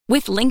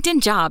With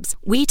LinkedIn Jobs,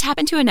 we tap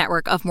into a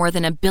network of more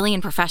than 1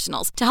 billion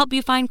professionals to help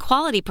you find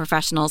quality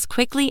professionals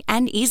quickly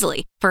and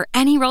easily for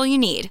any role you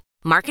need.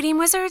 Marketing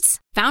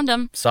wizards? Found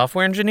them.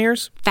 Software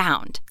engineers?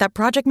 Found. That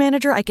project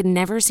manager I could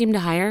never seem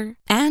to hire?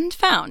 And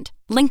found.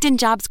 LinkedIn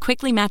Jobs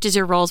quickly matches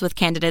your roles with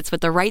candidates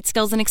with the right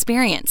skills and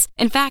experience.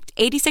 In fact,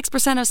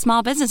 86% of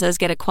small businesses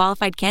get a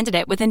qualified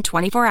candidate within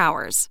 24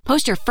 hours.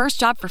 Post your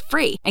first job for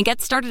free and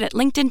get started at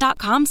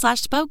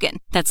linkedin.com/spoken.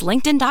 That's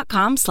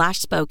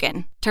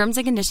linkedin.com/spoken. Terms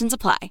and conditions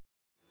apply.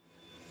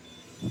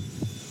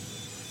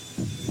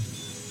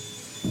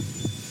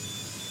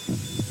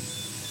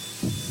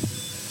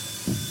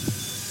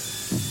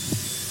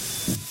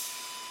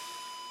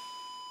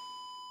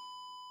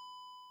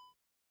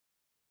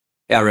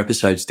 Our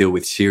episodes deal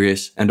with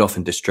serious and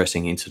often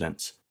distressing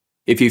incidents.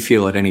 If you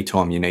feel at any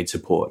time you need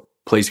support,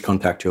 please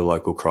contact your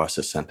local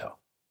crisis centre.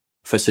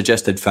 For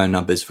suggested phone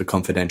numbers for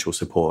confidential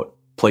support,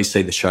 please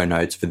see the show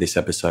notes for this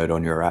episode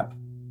on your app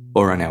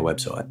or on our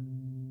website.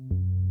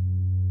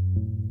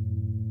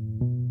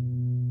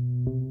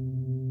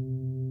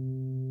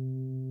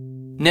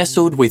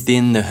 Nestled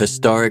within the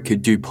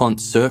historic DuPont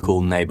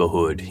Circle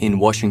neighbourhood in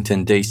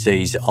Washington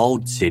DC's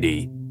Old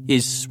City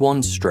is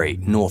Swan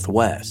Street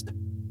Northwest,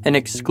 an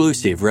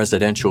exclusive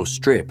residential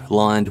strip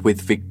lined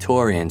with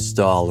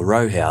Victorian-style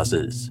row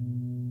houses.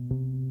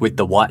 With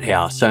the White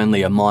House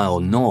only a mile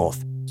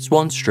north,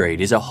 Swan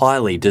Street is a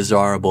highly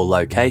desirable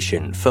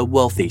location for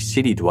wealthy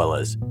city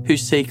dwellers who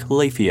seek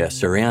leafier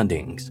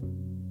surroundings.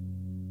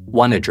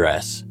 One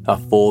address, a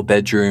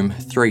 4-bedroom,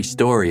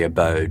 3-storey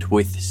abode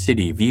with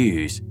city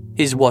views,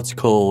 is what's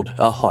called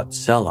a hot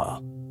cellar,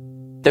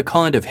 the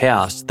kind of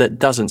house that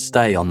doesn't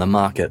stay on the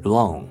market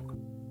long.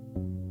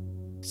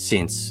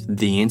 Since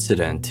the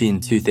incident in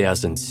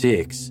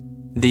 2006,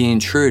 the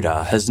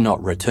intruder has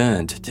not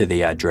returned to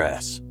the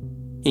address,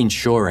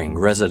 ensuring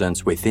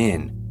residents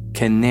within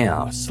can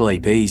now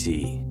sleep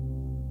easy.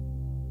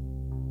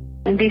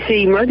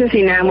 DC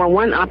Emergency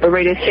 911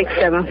 Operator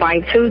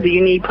 6752. Do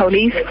you need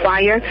police,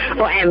 fire,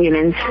 or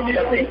ambulance?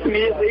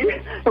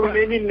 Immediately.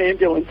 We need an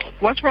ambulance.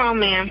 What's wrong,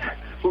 ma'am?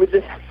 We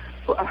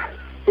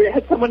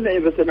had someone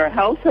that was in our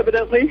house,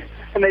 evidently,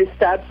 and they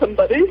stabbed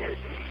somebody.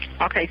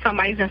 Okay,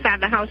 somebody's inside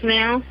the house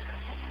now?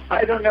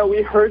 I don't know.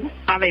 We heard.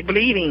 Are they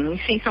bleeding? You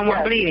see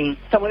someone bleeding?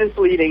 Someone is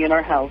bleeding in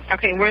our house.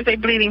 Okay, where's they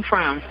bleeding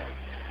from?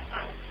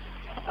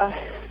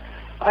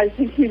 I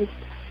think in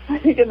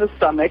the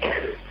stomach.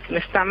 In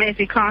the stomach? Is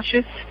he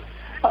conscious?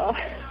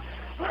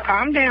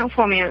 Calm down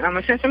for me. I'm going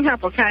to send some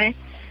help, okay?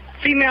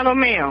 Female or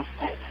male?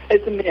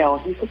 It's a male.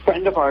 He's a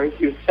friend of ours.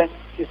 He was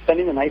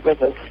spending the night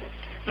with us.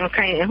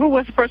 Okay, and who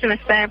was the person that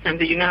stabbed him?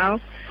 Do you know?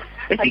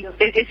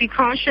 Is he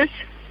conscious?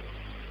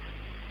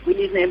 We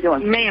need an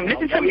ambulance. Ma'am,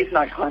 listen to me. He's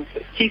not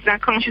conscious. He's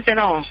not conscious at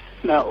all?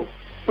 No.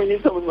 We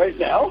need someone right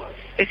now.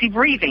 Is he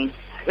breathing?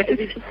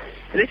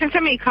 Listen to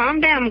me.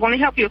 Calm down. I'm going to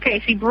help you, okay?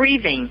 Is he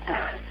breathing?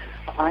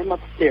 I'm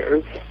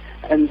upstairs,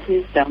 and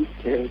he's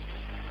downstairs.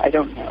 I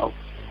don't know.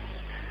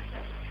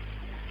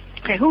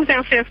 Okay, who's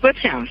downstairs with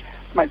him?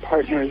 My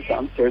partner is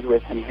downstairs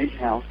with him right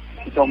now.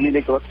 He told me to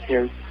go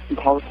upstairs and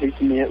call the police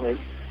immediately.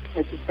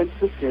 I just went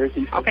to the stairs.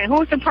 Okay,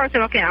 who's the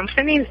person? Okay, I'm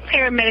sending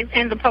paramedics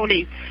and the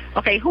police.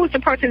 Okay, who's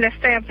the person that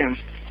stabbed him?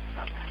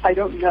 I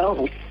don't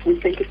know. We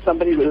think it's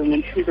somebody with an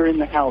intruder in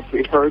the house.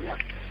 We heard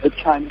the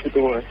chime at the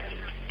door.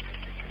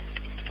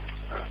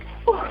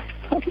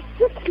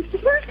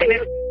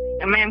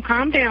 Ma'am,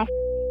 calm down.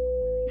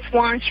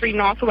 Swan Street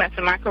Northwest,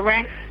 am I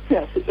correct?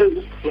 Yes, it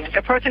is.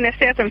 The person that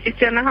stabbed him, is he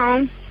still in the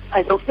home?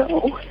 I don't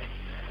know.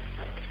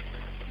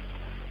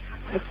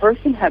 The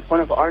person had one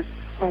of our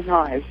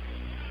knives.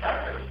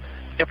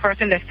 The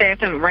person that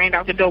stabbed him ran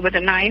out the door with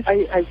a knife?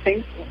 I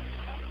think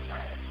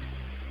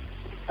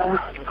so.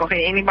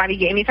 Okay, anybody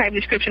get any type of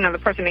description of the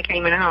person that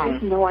came in the home? I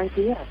have no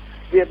idea.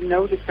 We have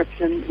no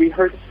description. We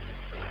heard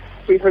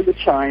the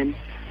chime,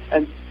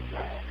 and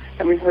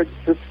we heard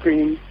the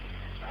scream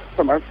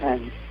from our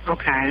friend.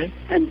 Okay.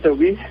 And so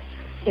we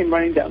came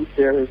running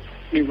downstairs.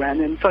 We ran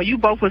in. So you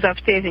both was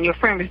upstairs and your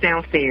friend was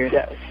downstairs?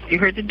 Yes. You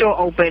heard the door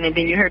open and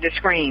then you heard the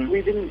scream?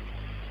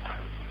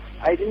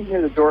 I didn't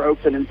hear the door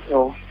open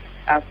until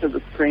after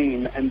the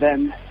scream, and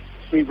then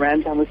we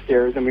ran down the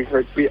stairs and we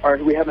heard we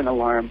have an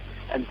alarm,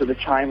 and so the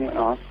chime went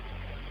off.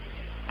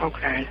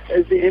 Okay.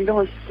 Is the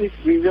ambulance, please?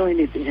 We really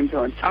need the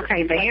ambulance.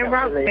 Okay, they en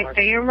route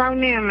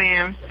now,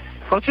 ma'am.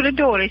 Go to the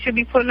door. They should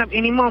be pulling up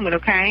any moment,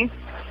 okay?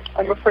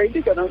 I'm afraid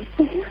to go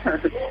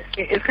downstairs.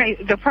 Okay,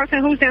 the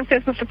person who's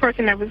downstairs was the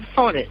person that was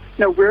assaulted.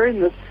 No, we're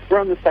on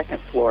the second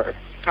floor.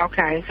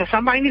 Okay, so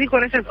somebody need to go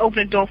downstairs and open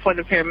the door for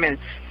the paramedics.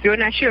 You're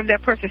not sure if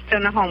that person's still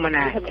in the home or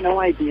not? I have no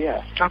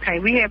idea. Okay,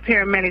 we have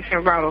paramedics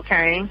en route,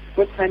 okay?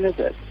 What time is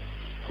it?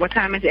 What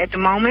time is it at the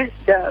moment?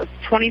 Yes.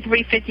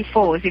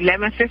 23:54. It's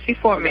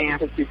 11:54, ma'am.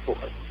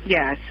 11:54.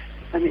 Yes.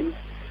 I mean,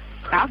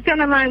 I'll stay on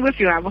the line with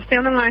you. I will stay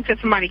on the line until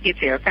somebody gets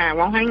here, okay? I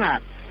won't hang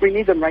up. We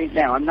need them right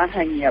now. I'm not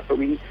hanging up, but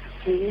we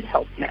need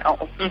help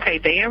now. Okay,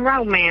 they're en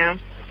route, ma'am.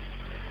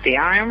 They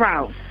are en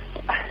route.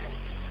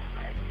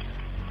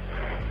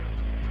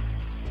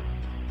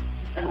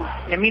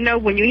 Let me know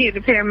when you hear the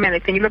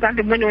paramedics. Can you look out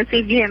the window and see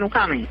if you hear them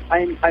coming?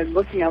 I'm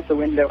looking out the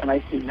window and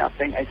I see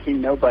nothing. I see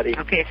nobody.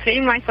 Okay, it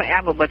seems like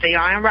forever, but they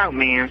are en route,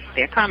 ma'am.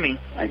 They're coming.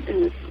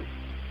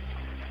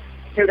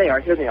 Here they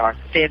are.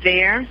 They're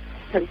there?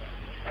 I'm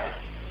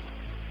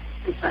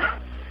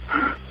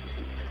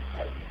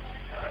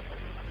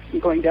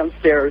going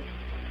downstairs.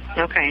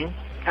 Okay.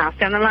 I'll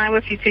stand in line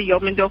with you till you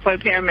open the door for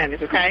the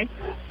paramedics, okay?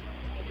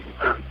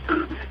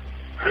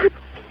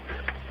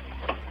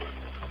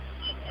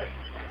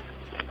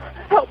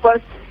 Help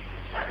us.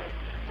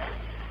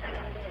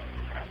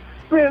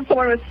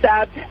 Someone was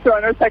stabbed. They're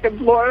on our second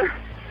floor.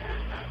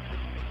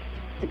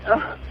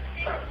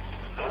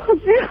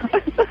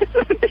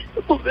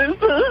 What is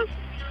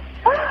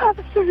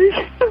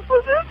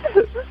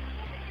this?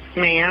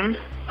 Ma'am?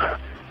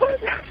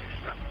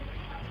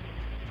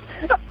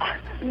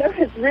 No,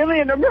 it's really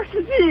an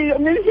emergency. I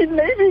mean,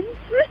 maybe.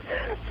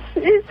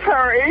 Please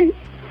hurry.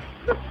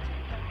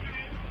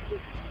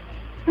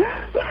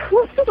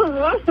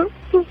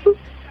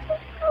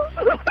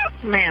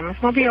 Ma'am, it's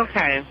going to be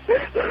okay.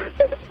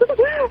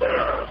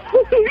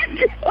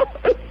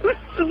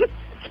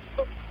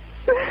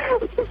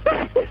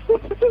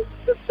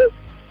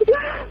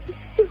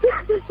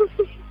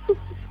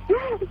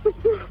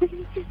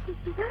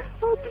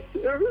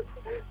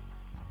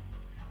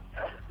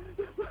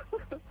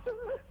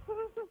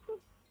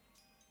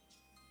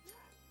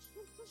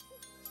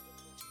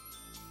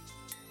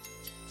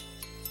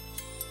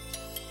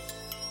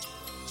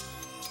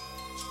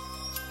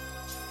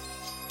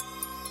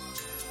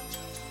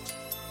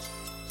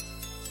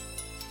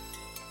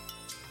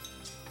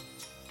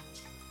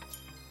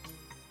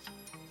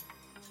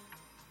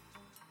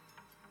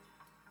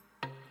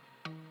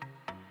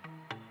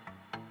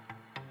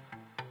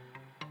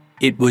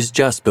 It was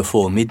just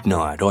before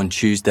midnight on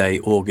Tuesday,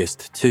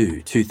 August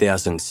 2,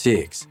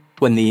 2006,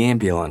 when the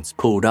ambulance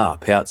pulled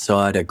up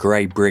outside a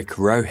grey brick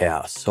row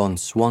house on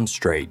Swan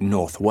Street,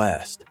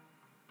 Northwest.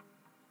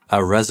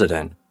 A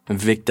resident,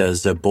 Victor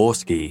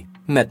Zaborski,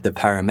 met the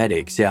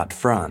paramedics out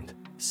front,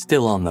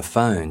 still on the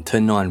phone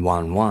to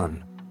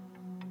 911.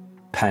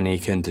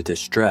 Panic and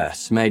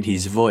distress made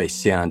his voice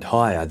sound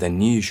higher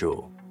than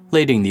usual,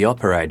 leading the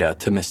operator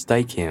to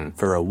mistake him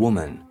for a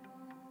woman.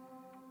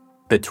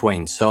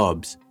 Between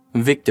sobs,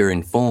 Victor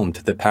informed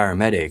the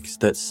paramedics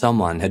that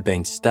someone had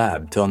been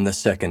stabbed on the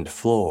second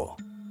floor.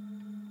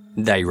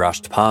 They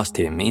rushed past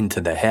him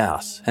into the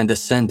house and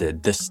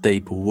ascended the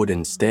steep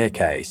wooden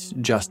staircase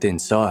just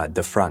inside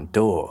the front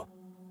door.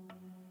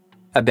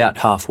 About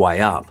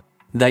halfway up,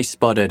 they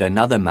spotted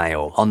another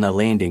male on the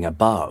landing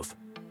above,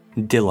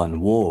 Dylan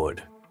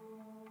Ward.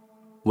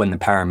 When the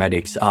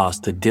paramedics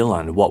asked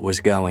Dylan what was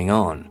going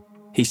on,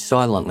 he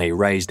silently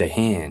raised a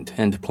hand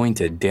and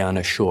pointed down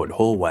a short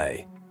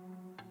hallway.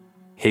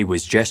 He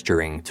was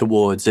gesturing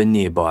towards a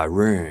nearby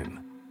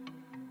room.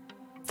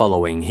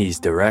 Following his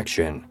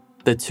direction,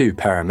 the two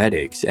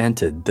paramedics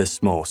entered the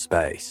small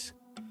space.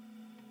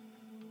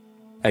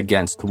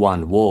 Against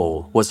one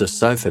wall was a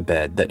sofa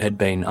bed that had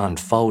been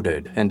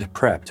unfolded and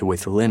prepped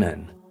with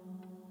linen.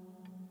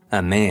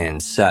 A man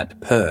sat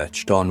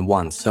perched on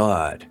one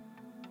side.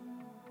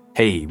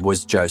 He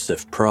was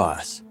Joseph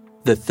Price,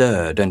 the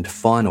third and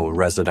final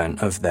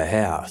resident of the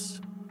house.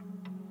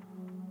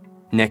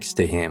 Next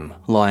to him,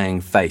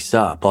 lying face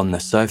up on the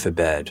sofa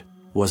bed,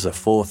 was a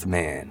fourth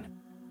man.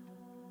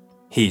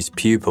 His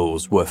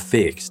pupils were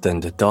fixed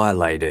and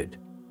dilated,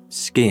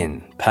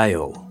 skin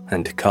pale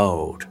and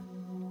cold.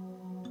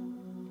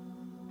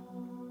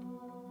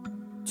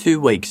 2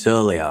 weeks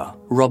earlier,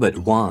 Robert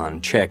Wone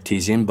checked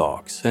his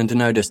inbox and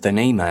noticed an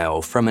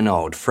email from an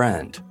old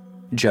friend,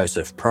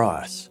 Joseph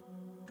Price.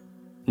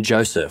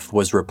 Joseph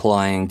was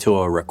replying to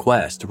a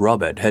request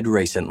Robert had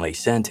recently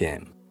sent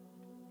him.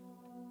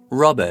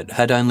 Robert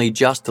had only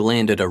just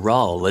landed a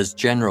role as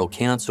General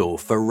Counsel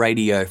for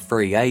Radio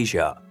Free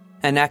Asia,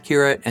 an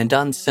accurate and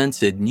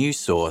uncensored news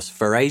source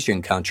for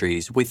Asian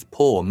countries with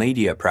poor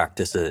media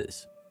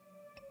practices.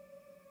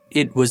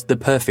 It was the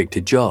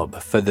perfect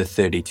job for the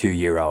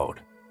 32-year-old.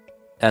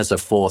 As a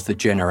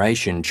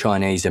fourth-generation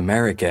Chinese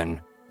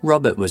American,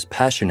 Robert was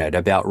passionate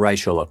about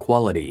racial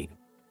equality.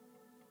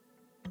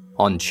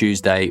 On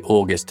Tuesday,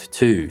 August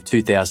 2,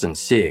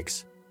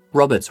 2006,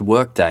 Robert's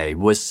workday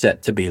was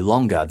set to be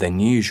longer than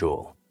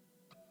usual.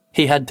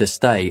 He had to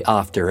stay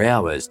after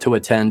hours to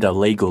attend a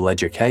legal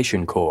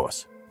education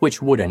course,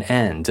 which wouldn't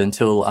end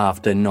until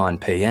after 9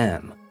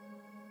 p.m.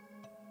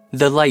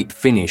 The late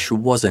finish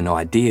wasn't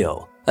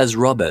ideal, as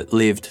Robert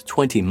lived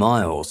 20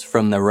 miles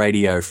from the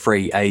Radio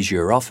Free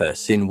Asia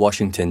office in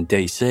Washington,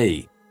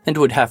 D.C., and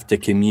would have to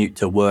commute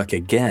to work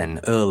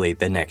again early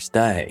the next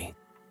day.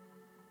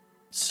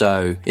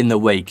 So, in the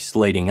weeks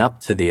leading up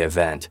to the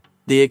event,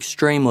 the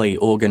extremely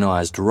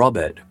organised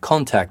Robert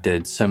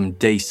contacted some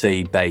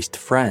DC-based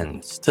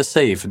friends to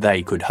see if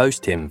they could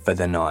host him for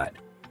the night,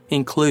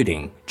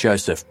 including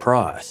Joseph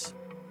Price.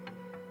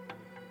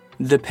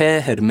 The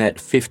pair had met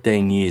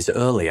 15 years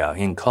earlier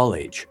in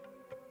college.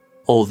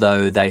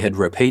 Although they had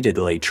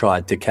repeatedly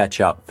tried to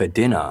catch up for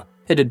dinner,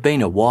 it had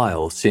been a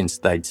while since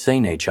they'd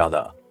seen each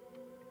other.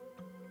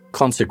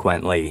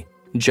 Consequently,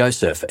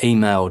 Joseph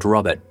emailed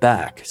Robert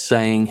back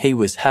saying he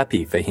was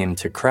happy for him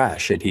to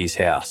crash at his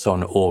house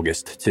on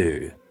August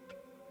 2.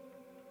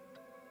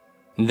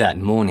 That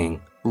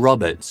morning,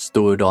 Robert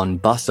stood on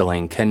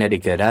bustling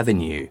Connecticut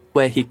Avenue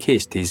where he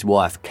kissed his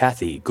wife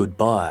Kathy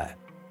goodbye.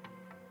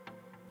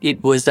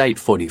 It was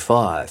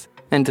 8:45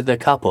 and the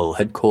couple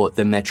had caught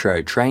the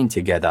metro train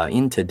together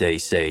into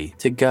DC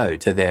to go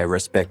to their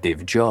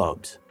respective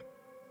jobs.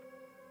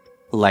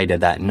 Later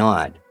that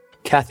night,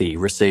 Kathy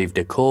received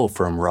a call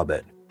from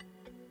Robert.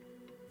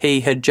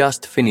 He had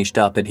just finished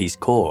up at his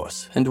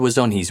course and was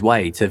on his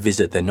way to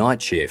visit the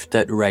night shift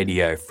at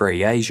Radio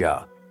Free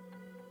Asia.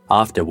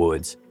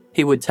 Afterwards,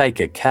 he would take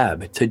a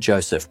cab to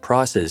Joseph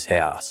Price's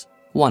house,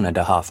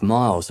 1.5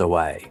 miles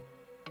away.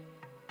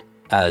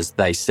 As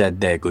they said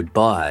their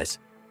goodbyes,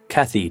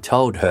 Kathy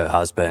told her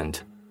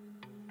husband,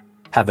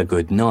 "Have a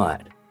good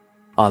night.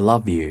 I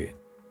love you."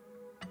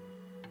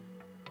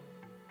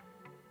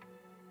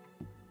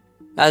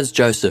 As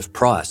Joseph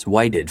Price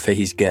waited for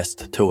his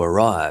guest to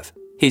arrive,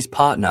 his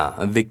partner,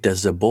 Victor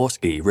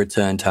Zaborski,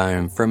 returned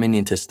home from an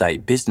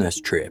interstate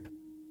business trip.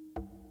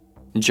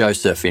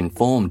 Joseph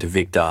informed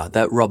Victor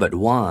that Robert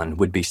Wone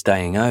would be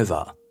staying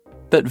over,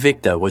 but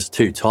Victor was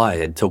too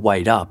tired to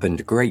wait up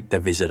and greet the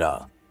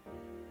visitor.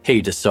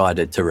 He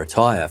decided to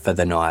retire for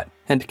the night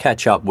and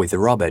catch up with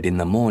Robert in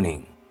the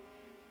morning.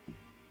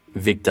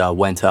 Victor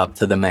went up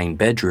to the main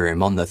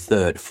bedroom on the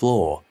 3rd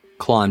floor,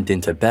 climbed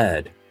into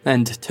bed,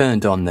 and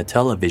turned on the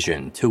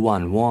television to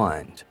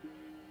unwind.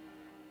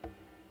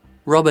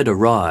 Robert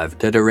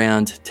arrived at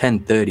around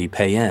 10:30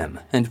 p.m.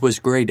 and was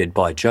greeted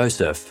by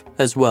Joseph,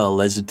 as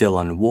well as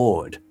Dylan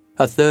Ward,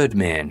 a third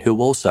man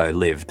who also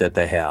lived at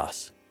the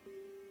house.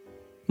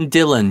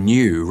 Dylan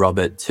knew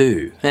Robert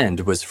too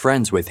and was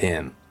friends with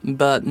him,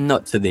 but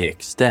not to the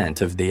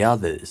extent of the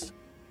others.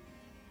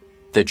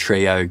 The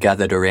trio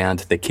gathered around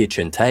the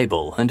kitchen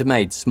table and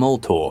made small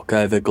talk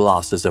over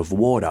glasses of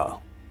water.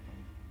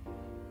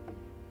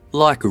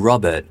 Like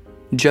Robert,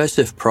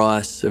 Joseph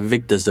Price,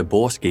 Victor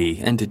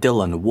Zaborski and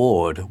Dylan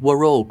Ward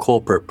were all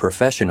corporate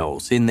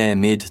professionals in their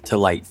mid to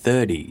late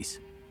 30s.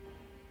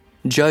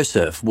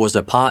 Joseph was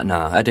a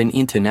partner at an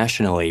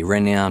internationally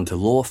renowned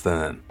law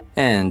firm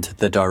and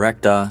the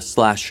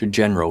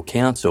director/general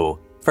counsel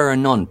for a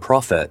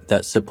non-profit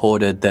that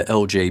supported the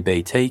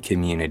LGBT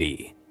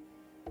community.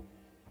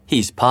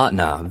 His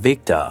partner,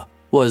 Victor,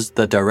 was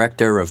the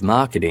director of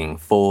marketing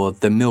for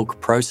the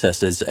Milk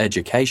Processors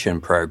Education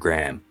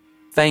Program,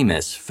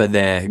 famous for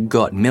their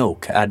Got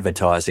Milk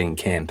advertising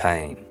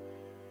campaign.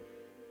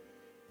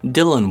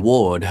 Dylan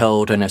Ward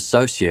held an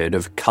Associate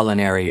of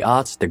Culinary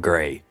Arts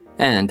degree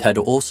and had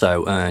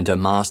also earned a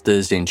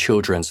Master's in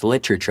Children's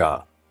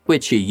Literature,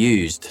 which he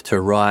used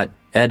to write,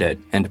 edit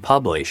and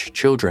publish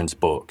children's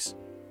books.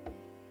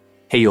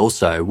 He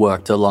also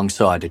worked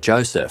alongside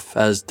Joseph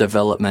as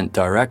Development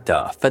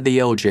Director for the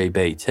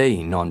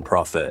LGBT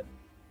non-profit.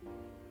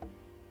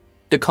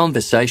 The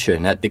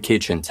conversation at the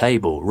kitchen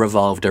table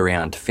revolved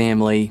around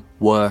family,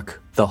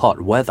 work, the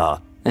hot weather,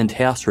 and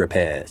house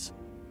repairs.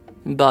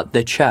 But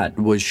the chat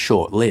was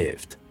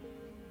short-lived.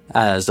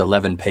 As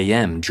 11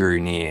 p.m. drew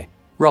near,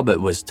 Robert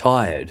was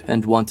tired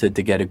and wanted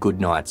to get a good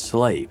night's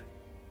sleep.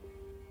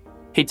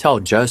 He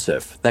told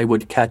Joseph they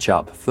would catch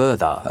up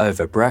further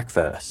over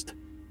breakfast.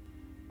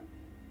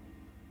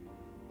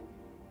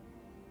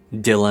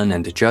 Dylan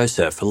and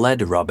Joseph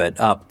led Robert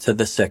up to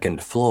the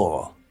 2nd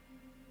floor.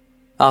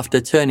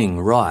 After turning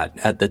right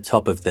at the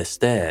top of the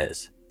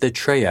stairs, the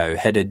trio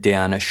headed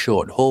down a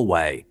short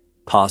hallway,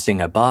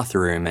 passing a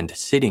bathroom and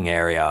sitting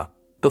area,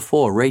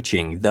 before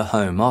reaching the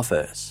home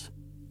office.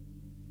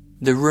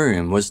 The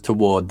room was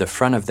toward the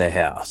front of the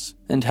house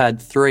and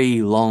had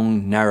 3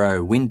 long,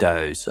 narrow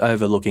windows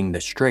overlooking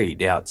the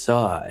street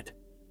outside.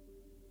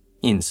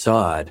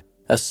 Inside,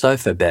 a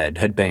sofa bed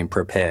had been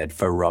prepared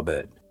for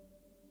Robert.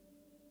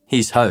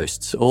 His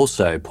hosts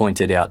also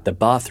pointed out the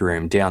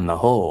bathroom down the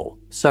hall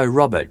so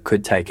Robert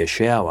could take a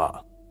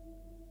shower.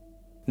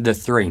 The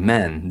 3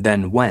 men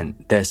then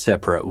went their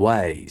separate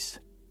ways.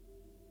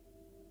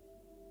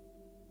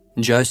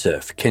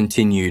 Joseph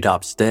continued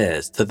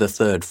upstairs to the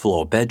 3rd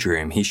floor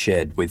bedroom he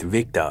shared with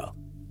Victor.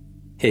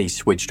 He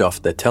switched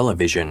off the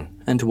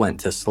television and went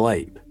to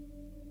sleep.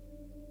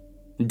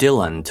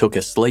 Dylan took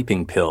a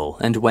sleeping pill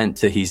and went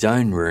to his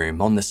own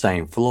room on the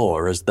same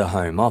floor as the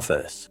home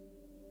office.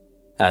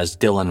 As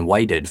Dylan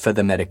waited for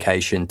the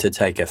medication to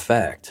take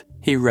effect,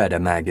 he read a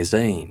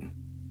magazine.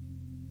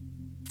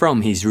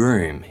 From his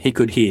room, he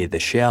could hear the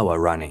shower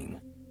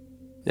running.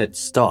 It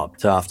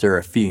stopped after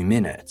a few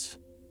minutes.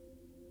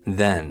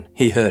 Then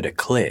he heard a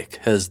click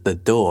as the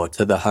door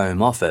to the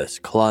home office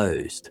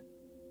closed.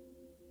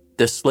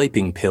 The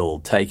sleeping pill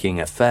taking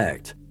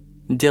effect,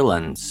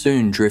 Dylan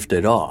soon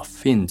drifted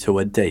off into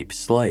a deep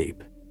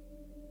sleep.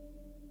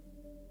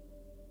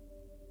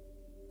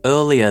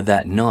 Earlier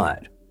that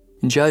night,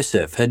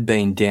 Joseph had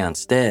been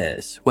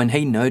downstairs when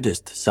he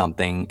noticed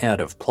something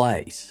out of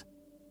place.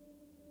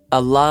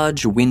 A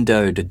large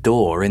windowed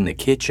door in the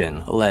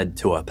kitchen led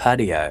to a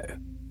patio.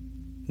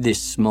 This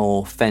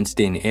small,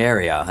 fenced-in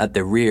area at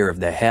the rear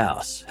of the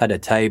house had a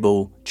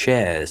table,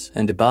 chairs,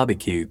 and a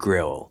barbecue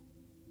grill.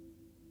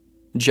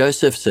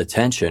 Joseph's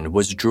attention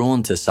was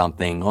drawn to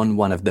something on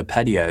one of the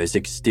patio's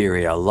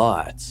exterior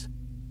lights.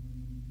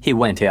 He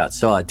went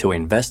outside to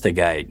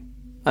investigate,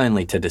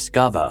 only to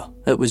discover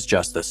it was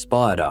just a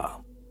spider.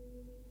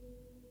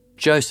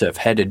 Joseph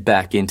headed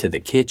back into the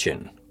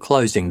kitchen,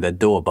 closing the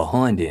door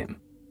behind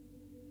him.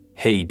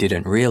 He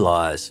didn't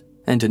realise,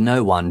 and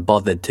no one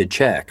bothered to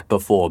check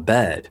before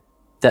bed,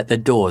 that the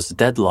door's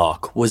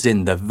deadlock was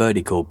in the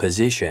vertical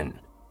position.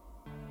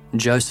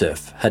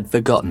 Joseph had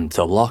forgotten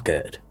to lock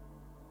it.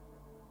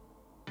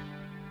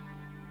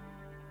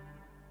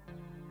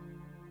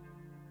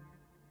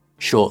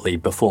 Shortly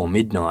before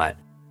midnight,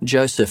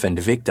 Joseph and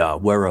Victor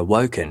were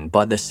awoken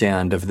by the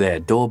sound of their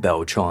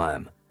doorbell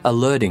chime,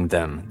 alerting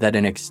them that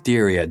an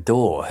exterior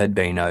door had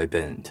been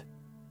opened.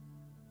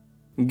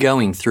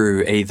 Going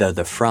through either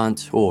the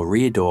front or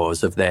rear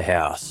doors of their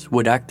house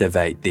would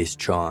activate this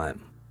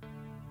chime.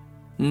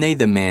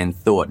 Neither man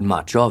thought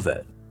much of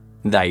it.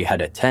 They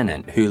had a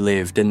tenant who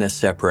lived in the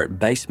separate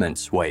basement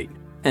suite,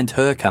 and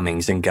her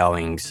comings and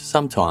goings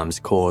sometimes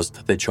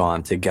caused the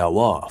chime to go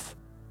off.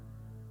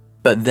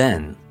 But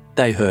then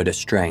they heard a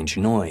strange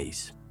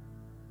noise.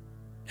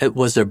 It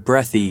was a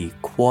breathy,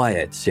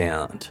 quiet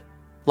sound,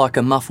 like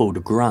a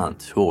muffled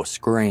grunt or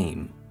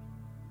scream.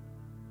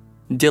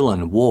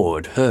 Dylan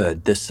Ward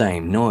heard the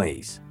same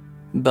noise,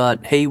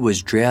 but he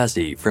was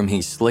drowsy from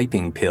his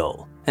sleeping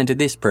pill, and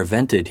this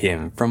prevented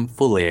him from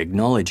fully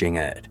acknowledging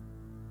it.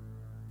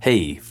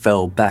 He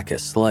fell back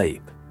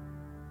asleep.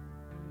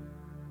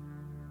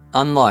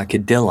 Unlike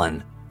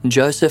Dylan,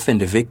 Joseph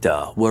and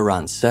Victor were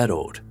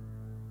unsettled.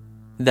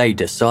 They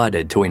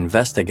decided to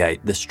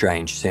investigate the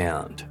strange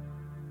sound.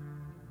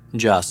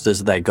 Just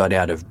as they got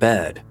out of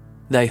bed,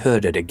 they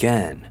heard it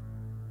again.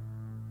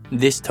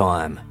 This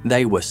time,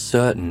 they were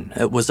certain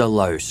it was a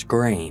low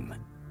scream.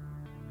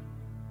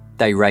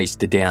 They raced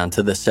down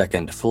to the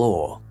second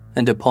floor,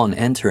 and upon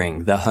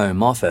entering the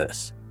home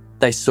office,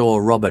 they saw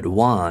Robert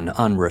Wone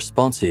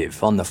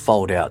unresponsive on the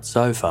fold-out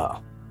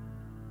sofa.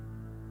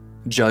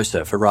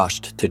 Joseph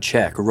rushed to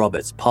check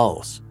Robert's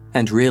pulse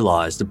and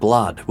realised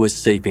blood was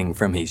seeping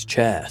from his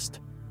chest.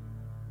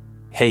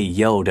 He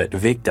yelled at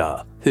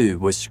Victor, who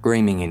was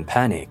screaming in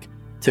panic,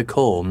 to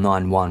call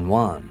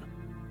 911.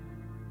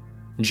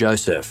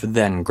 Joseph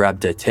then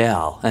grabbed a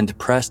towel and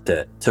pressed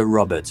it to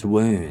Robert's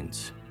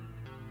wounds.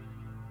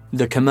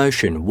 The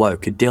commotion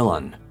woke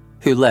Dylan,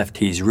 who left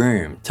his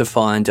room to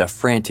find a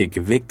frantic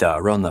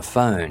Victor on the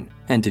phone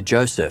and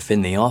Joseph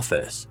in the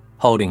office,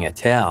 holding a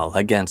towel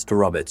against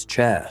Robert's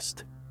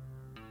chest.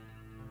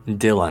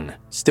 Dylan,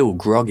 still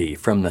groggy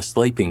from the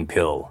sleeping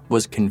pill,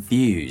 was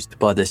confused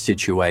by the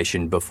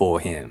situation before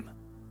him.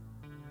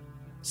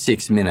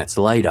 6 minutes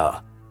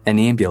later, an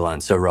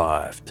ambulance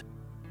arrived.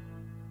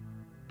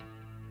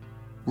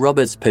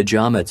 Robert's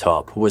pajama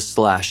top was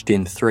slashed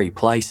in 3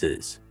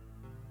 places.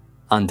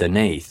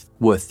 Underneath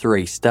were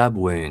 3 stab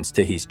wounds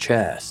to his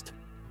chest.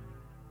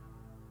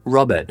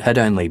 Robert had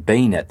only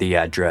been at the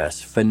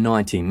address for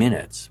 90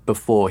 minutes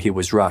before he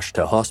was rushed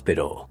to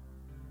hospital.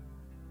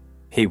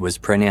 He was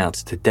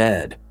pronounced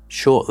dead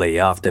shortly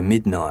after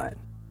midnight.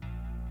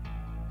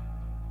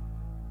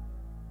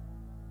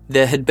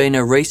 There had been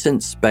a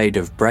recent spate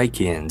of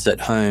break-ins at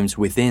homes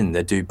within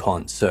the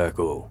DuPont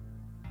circle.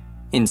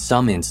 In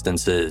some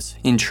instances,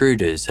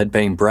 intruders had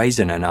been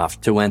brazen enough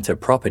to enter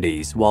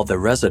properties while the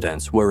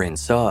residents were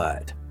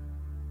inside.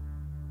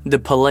 The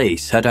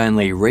police had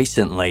only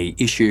recently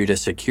issued a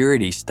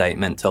security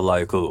statement to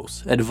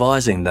locals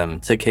advising them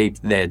to keep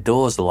their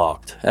doors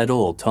locked at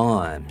all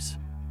times.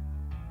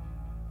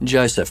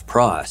 Joseph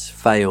Price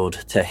failed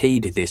to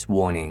heed this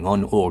warning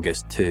on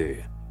August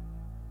 2.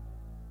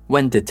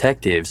 When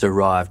detectives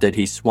arrived at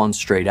his Swan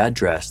Street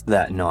address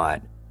that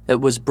night, it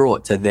was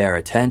brought to their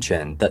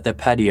attention that the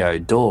patio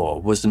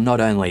door was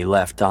not only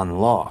left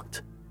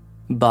unlocked,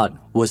 but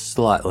was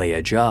slightly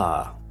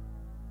ajar.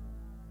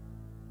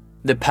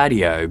 The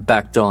patio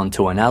backed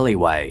onto an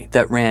alleyway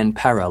that ran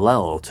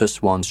parallel to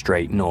Swan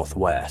Street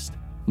Northwest,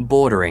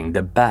 bordering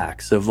the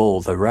backs of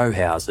all the row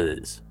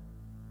houses.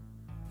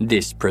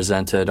 This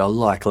presented a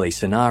likely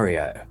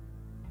scenario.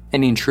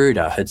 An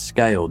intruder had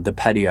scaled the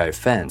patio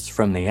fence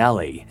from the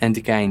alley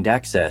and gained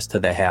access to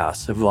the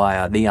house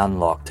via the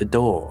unlocked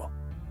door.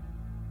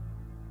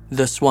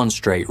 The Swan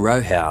Street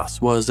row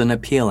house was an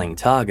appealing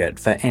target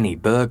for any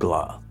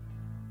burglar.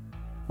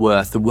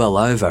 Worth well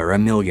over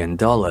 $1 million,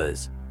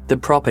 the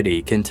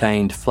property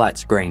contained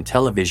flat-screen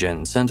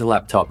televisions and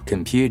laptop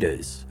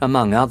computers,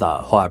 among other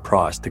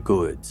high-priced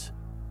goods.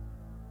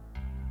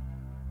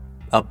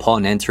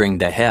 Upon entering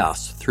the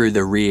house through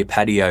the rear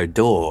patio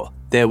door,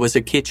 there was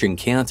a kitchen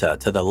counter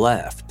to the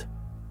left.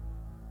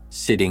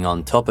 Sitting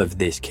on top of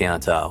this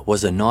counter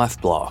was a knife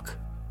block,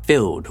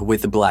 filled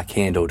with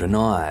black-handled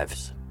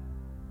knives.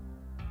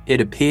 It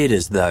appeared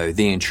as though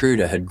the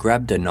intruder had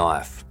grabbed a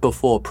knife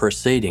before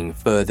proceeding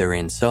further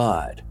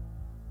inside.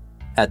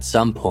 At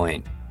some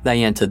point,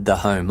 they entered the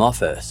home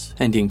office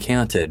and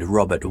encountered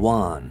Robert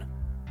Wone.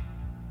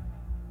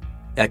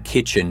 A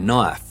kitchen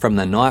knife from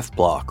the knife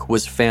block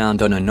was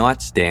found on a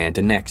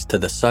nightstand next to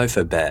the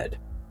sofa bed,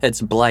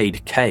 its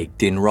blade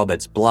caked in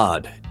Robert's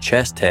blood,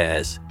 chest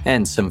hairs,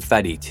 and some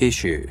fatty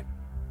tissue.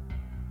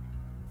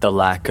 The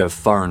lack of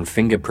foreign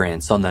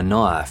fingerprints on the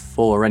knife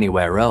or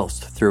anywhere else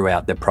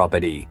throughout the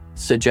property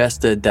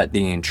suggested that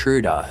the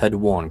intruder had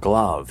worn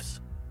gloves.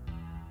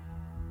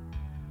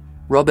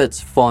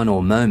 Robert's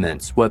final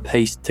moments were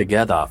pieced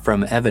together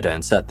from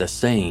evidence at the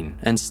scene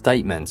and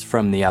statements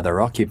from the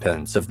other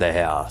occupants of the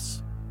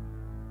house.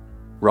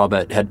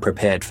 Robert had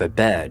prepared for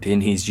bed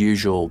in his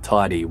usual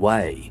tidy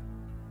way.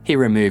 He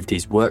removed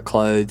his work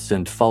clothes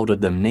and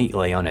folded them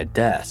neatly on a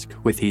desk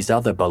with his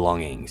other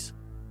belongings.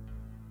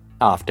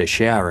 After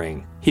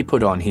showering, he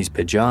put on his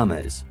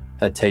pajamas,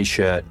 a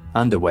t-shirt,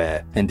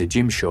 underwear, and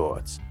gym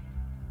shorts.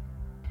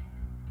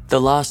 The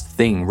last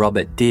thing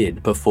Robert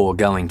did before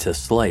going to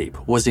sleep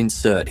was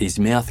insert his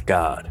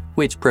mouthguard,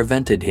 which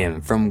prevented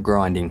him from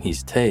grinding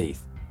his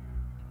teeth.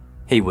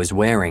 He was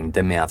wearing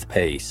the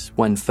mouthpiece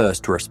when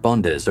first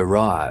responders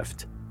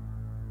arrived.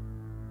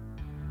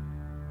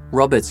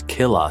 Robert's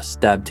killer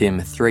stabbed him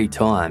 3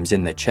 times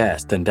in the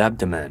chest and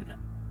abdomen.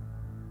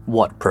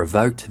 What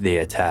provoked the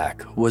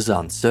attack was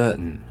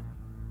uncertain.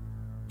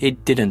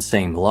 It didn't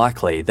seem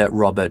likely that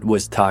Robert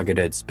was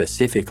targeted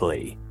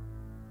specifically.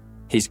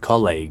 His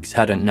colleagues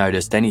hadn't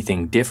noticed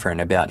anything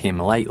different about him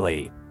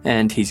lately,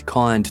 and his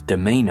kind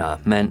demeanour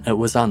meant it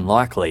was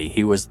unlikely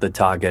he was the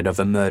target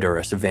of a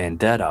murderous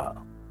vendetta.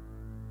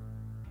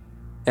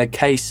 A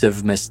case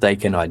of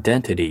mistaken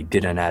identity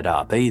didn't add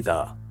up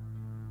either.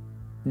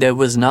 There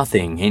was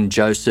nothing in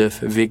Joseph,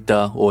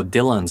 Victor, or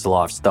Dylan's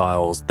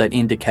lifestyles that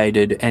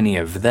indicated any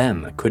of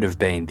them could have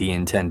been the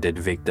intended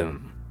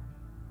victim.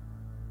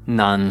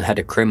 None had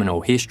a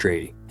criminal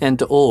history,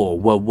 and all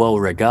were well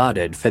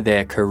regarded for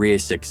their career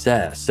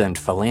success and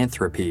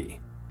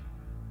philanthropy.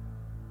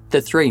 The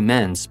 3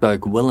 men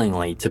spoke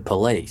willingly to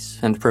police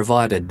and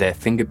provided their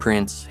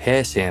fingerprints,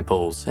 hair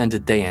samples, and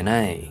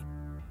DNA.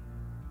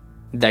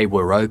 They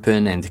were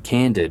open and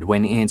candid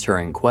when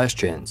answering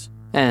questions,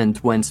 and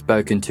when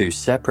spoken to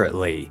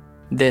separately,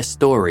 their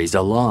stories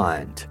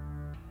aligned.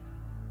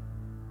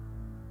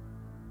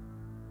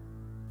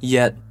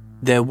 Yet,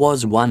 there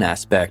was one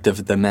aspect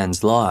of the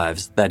men's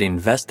lives that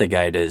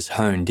investigators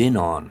honed in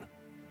on: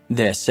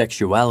 their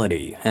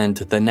sexuality and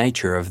the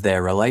nature of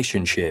their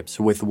relationships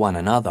with one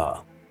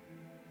another.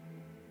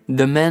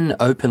 The men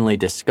openly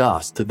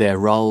discussed their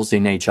roles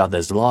in each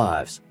other's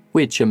lives,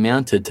 which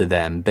amounted to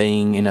them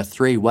being in a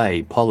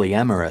 3-way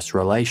polyamorous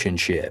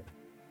relationship.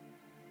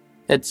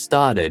 It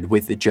started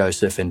with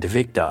Joseph and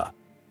Victor,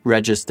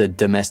 registered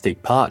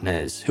domestic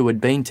partners who had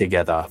been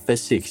together for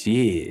 6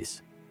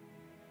 years.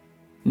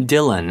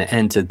 Dylan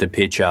entered the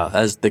picture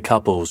as the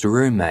couple's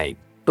roommate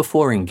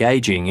before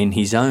engaging in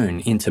his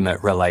own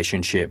intimate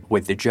relationship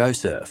with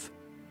Joseph.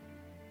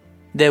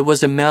 There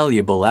was a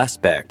malleable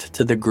aspect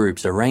to the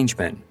group's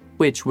arrangement,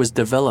 which was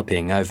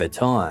developing over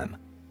time.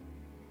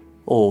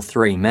 All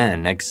 3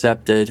 men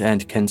accepted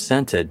and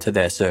consented to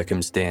their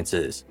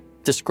circumstances,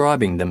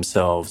 describing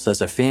themselves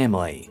as a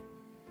family.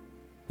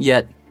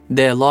 Yet,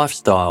 their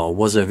lifestyle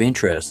was of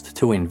interest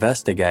to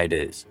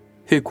investigators,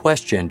 who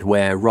questioned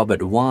where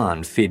Robert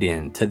Wone fit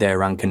into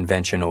their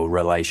unconventional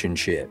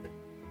relationship.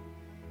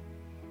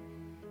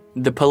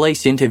 The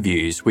police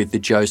interviews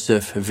with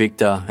Joseph,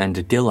 Victor, and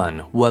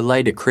Dylan were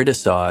later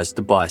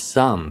criticised by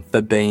some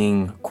for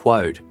being,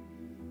 quote,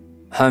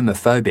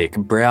 homophobic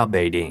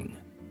browbeating.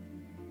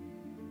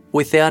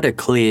 Without a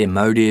clear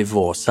motive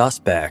or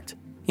suspect,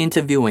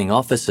 interviewing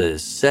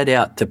officers set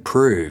out to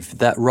prove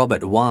that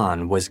Robert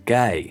Wone was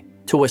gay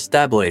to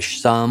establish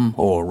some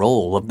or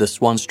all of the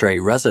Swan Street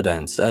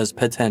residents as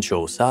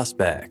potential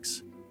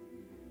suspects.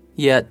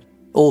 Yet,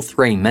 all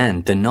 3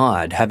 men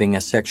denied having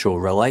a sexual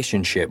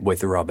relationship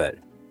with Robert.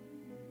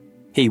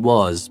 He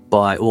was,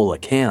 by all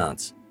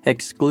accounts,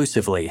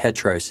 exclusively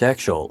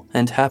heterosexual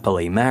and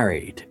happily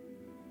married.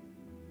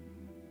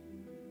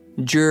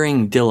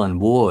 During Dylan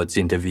Ward's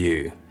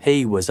interview,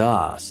 he was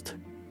asked,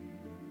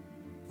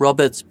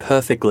 "Robert's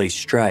perfectly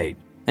straight,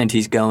 and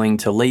he's going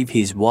to leave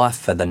his wife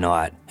for the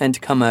night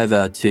and come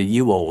over to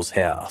you all's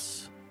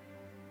house."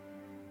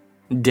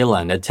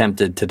 Dylan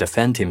attempted to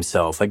defend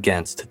himself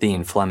against the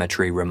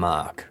inflammatory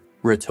remark,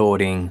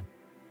 retorting,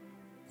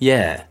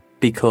 "Yeah,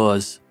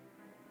 because,"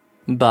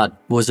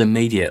 but was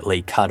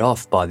immediately cut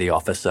off by the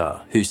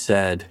officer, who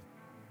said,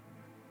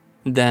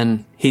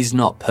 "Then he's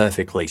not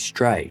perfectly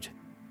straight.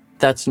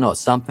 That's not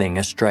something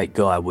a straight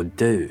guy would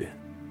do."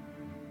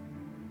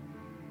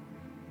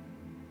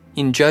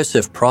 In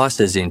Joseph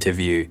Price's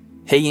interview,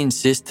 he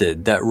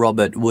insisted that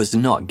Robert was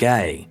not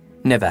gay,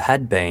 never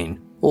had been,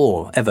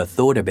 or ever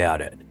thought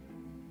about it.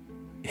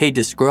 He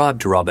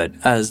described Robert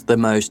as the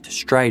most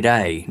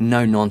straight-A,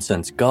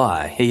 no-nonsense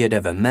guy he had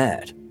ever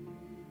met.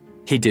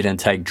 He didn't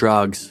take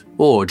drugs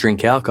or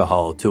drink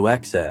alcohol to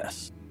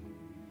excess.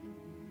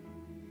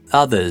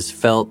 Others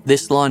felt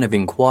this line of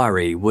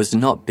inquiry was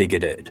not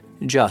bigoted,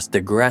 just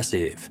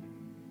aggressive.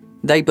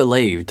 They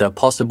believed a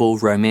possible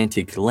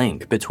romantic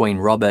link between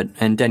Robert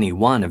and any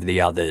one of the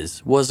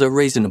others was a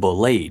reasonable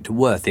lead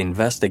worth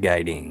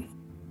investigating.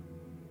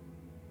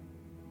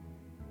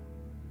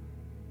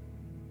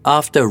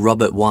 After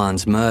Robert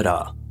Wone's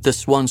murder, the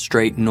Swan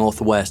Street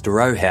Northwest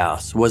row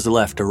house was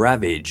left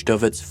ravaged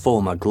of its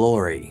former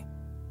glory.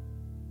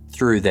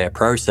 Through their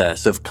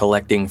process of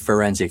collecting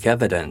forensic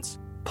evidence,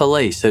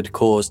 police had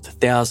caused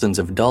thousands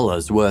of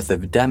dollars worth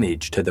of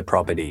damage to the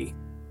property.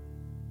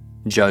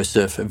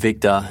 Joseph,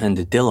 Victor, and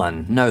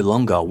Dylan no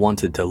longer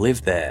wanted to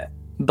live there,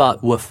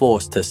 but were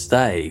forced to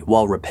stay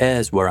while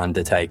repairs were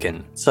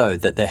undertaken so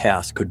that the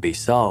house could be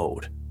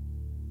sold.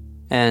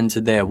 And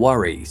their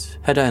worries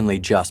had only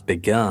just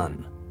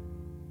begun.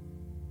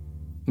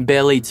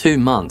 Barely 2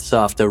 months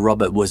after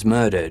Robert was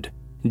murdered,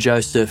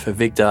 Joseph,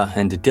 Victor,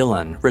 and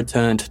Dylan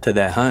returned to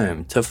their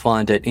home to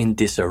find it in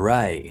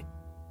disarray.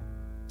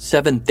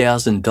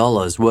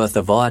 $7,000 worth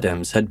of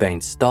items had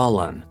been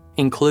stolen,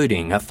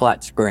 including a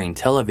flat-screen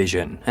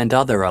television and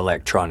other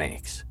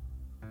electronics.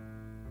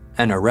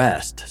 An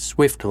arrest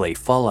swiftly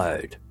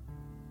followed.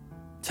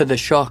 To the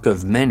shock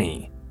of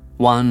many,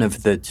 one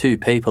of the 2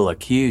 people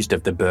accused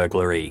of the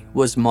burglary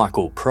was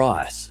Michael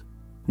Price,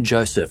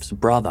 Joseph's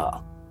brother.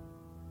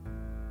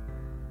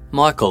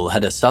 Michael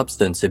had a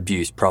substance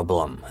abuse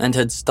problem and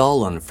had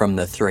stolen from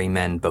the 3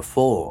 men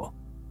before.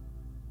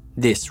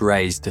 This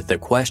raised the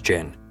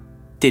question,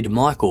 did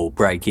Michael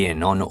break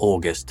in on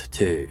August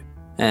 2?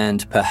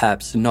 And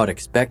perhaps not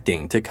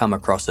expecting to come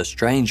across a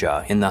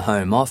stranger in the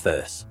Home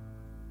Office,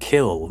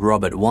 kill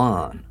Robert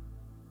Wone?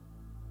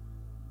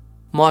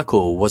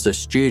 Michael was a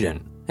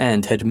student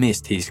and had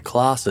missed his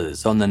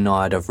classes on the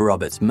night of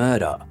Robert's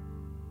murder.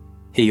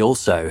 He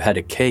also had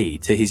a key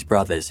to his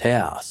brother's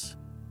house.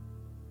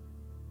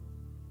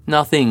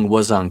 Nothing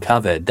was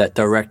uncovered that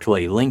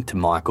directly linked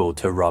Michael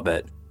to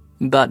Robert,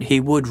 but he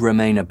would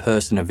remain a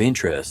person of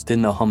interest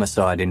in the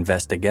homicide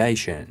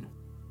investigation.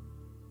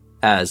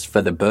 As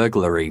for the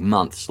burglary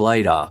months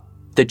later,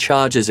 the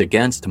charges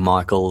against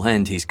Michael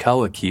and his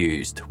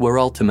co-accused were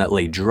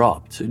ultimately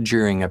dropped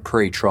during a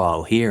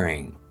pre-trial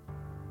hearing.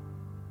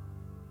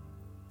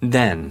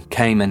 Then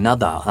came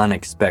another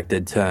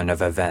unexpected turn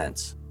of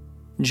events.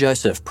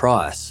 Joseph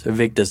Price,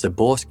 Victor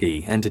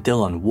Zaborski, and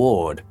Dylan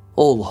Ward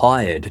all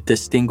hired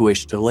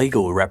distinguished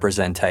legal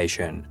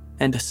representation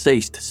and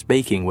ceased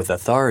speaking with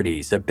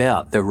authorities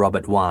about the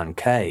Robert Wone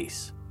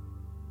case.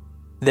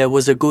 There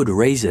was a good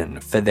reason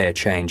for their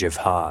change of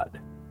heart.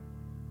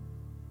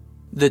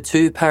 The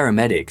 2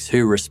 paramedics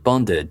who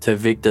responded to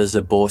Victor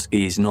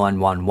Zaborski's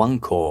 911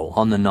 call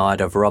on the night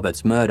of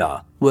Robert's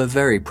murder were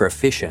very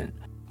proficient,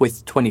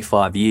 with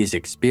 25 years'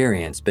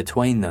 experience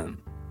between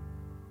them.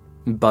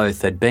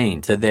 Both had been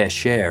to their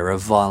share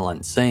of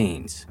violent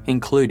scenes,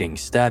 including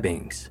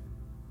stabbings.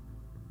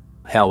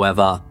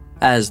 However,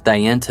 as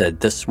they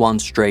entered the Swan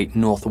Street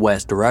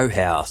Northwest row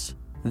house,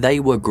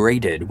 they were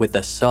greeted with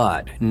a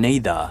sight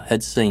neither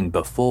had seen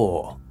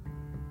before.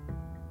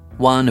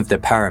 One of the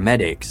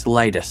paramedics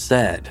later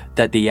said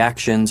that the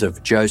actions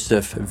of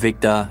Joseph,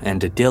 Victor,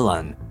 and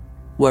Dylan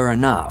were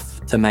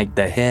enough to make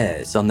the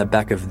hairs on the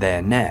back of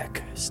their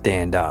neck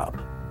stand up.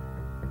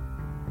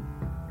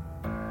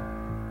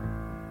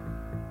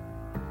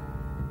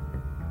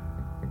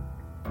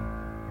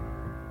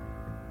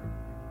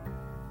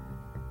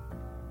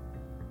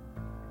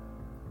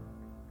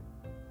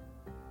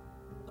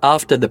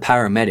 After the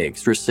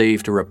paramedics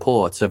received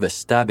reports of a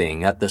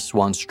stabbing at the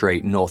Swan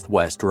Street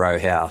Northwest row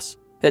house,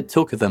 it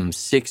took them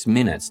 6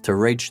 minutes to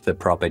reach the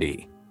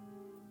property.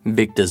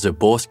 Victor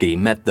Zaborski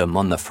met them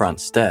on the front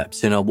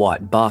steps in a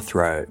white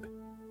bathrobe.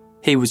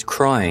 He was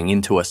crying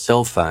into a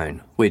cell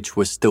phone, which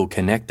was still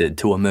connected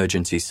to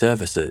emergency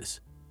services.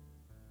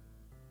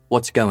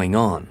 "What's going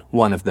on?"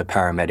 one of the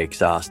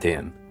paramedics asked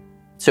him,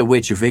 to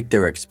which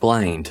Victor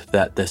explained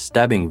that the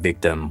stabbing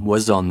victim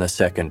was on the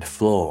 2nd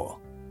floor.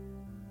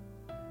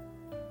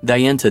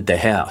 They entered the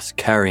house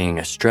carrying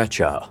a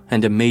stretcher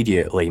and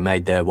immediately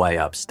made their way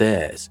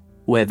upstairs,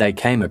 where they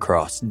came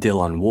across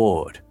Dylan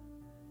Ward.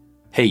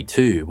 He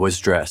too was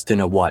dressed in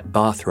a white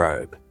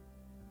bathrobe.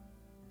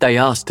 They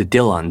asked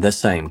Dylan the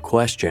same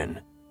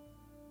question.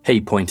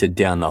 He pointed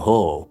down the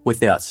hall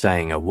without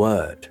saying a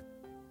word.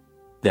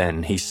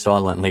 Then he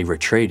silently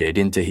retreated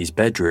into his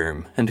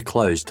bedroom and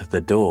closed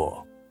the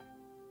door.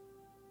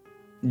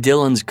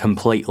 Dylan's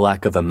complete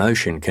lack of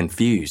emotion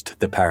confused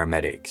the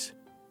paramedics.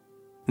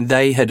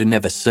 They had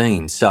never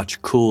seen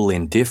such cool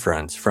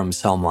indifference from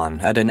someone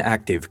at an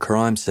active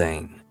crime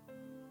scene.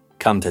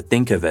 Come to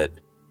think of it,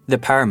 the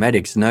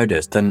paramedics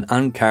noticed an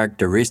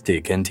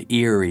uncharacteristic and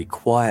eerie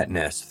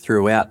quietness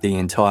throughout the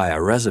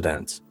entire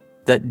residence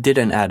that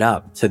didn't add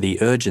up to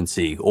the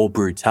urgency or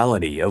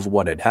brutality of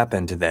what had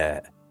happened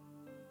there.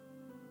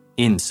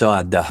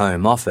 Inside the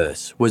Home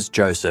Office was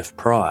Joseph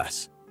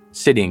Price,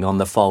 sitting on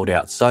the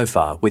fold-out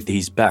sofa with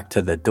his back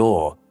to the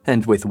door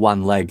and with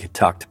one leg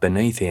tucked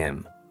beneath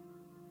him.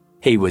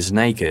 He was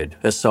naked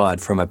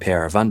aside from a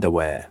pair of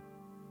underwear.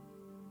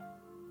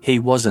 He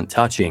wasn't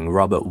touching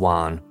Robert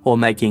Wone or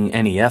making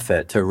any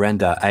effort to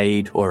render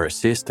aid or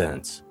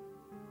assistance.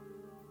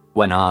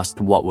 When asked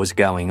what was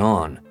going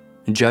on,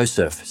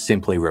 Joseph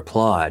simply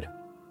replied,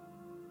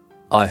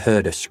 "I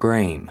heard a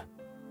scream."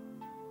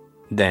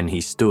 Then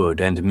he stood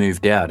and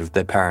moved out of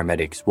the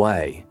paramedic's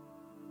way.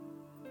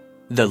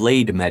 The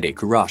lead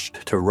medic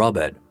rushed to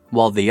Robert,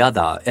 while the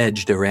other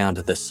edged around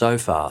the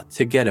sofa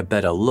to get a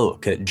better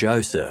look at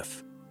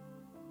Joseph.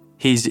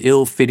 His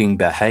ill-fitting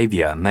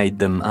behaviour made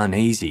them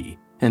uneasy,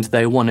 and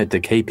they wanted to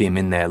keep him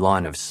in their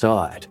line of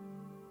sight.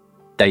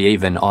 They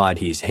even eyed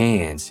his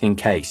hands in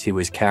case he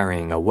was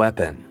carrying a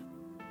weapon.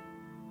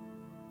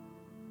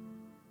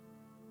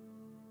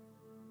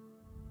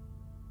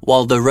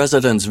 While the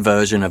residents'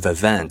 version of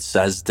events,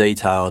 as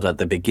detailed at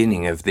the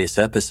beginning of this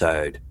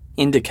episode,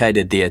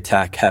 indicated the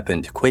attack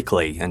happened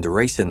quickly and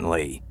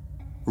recently,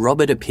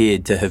 Robert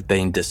appeared to have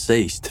been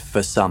deceased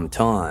for some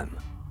time.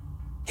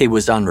 He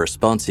was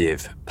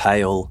unresponsive,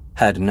 pale,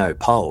 had no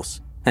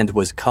pulse, and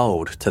was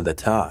cold to the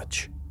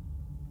touch.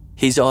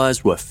 His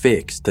eyes were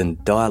fixed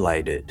and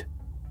dilated.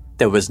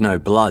 There was no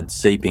blood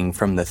seeping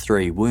from the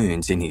 3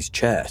 wounds in his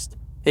chest,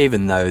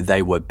 even though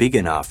they were big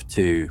enough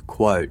to,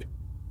 quote,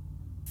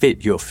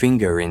 fit your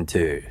finger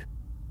into.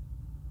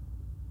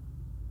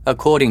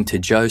 According to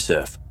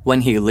Joseph,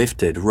 when he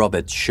lifted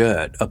Robert's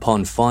shirt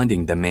upon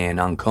finding the man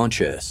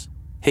unconscious,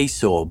 he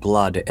saw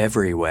blood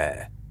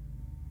everywhere.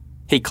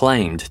 He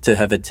claimed to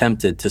have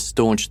attempted to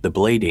staunch the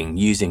bleeding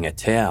using a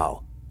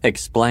towel,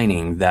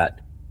 explaining that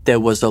there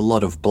was a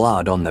lot of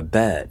blood on the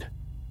bed.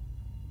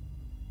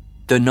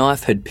 The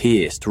knife had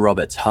pierced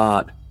Robert's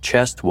heart,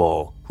 chest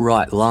wall,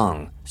 right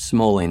lung,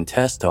 small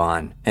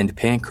intestine, and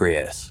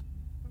pancreas.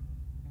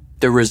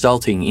 The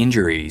resulting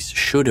injuries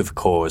should have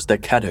caused a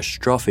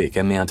catastrophic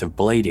amount of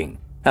bleeding,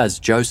 as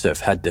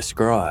Joseph had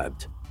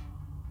described.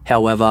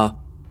 However,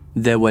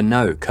 there were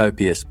no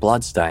copious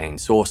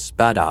bloodstains or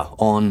spatter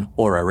on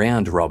or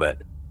around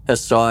Robert,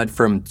 aside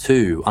from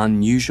 2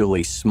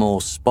 unusually small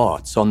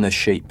spots on the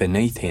sheet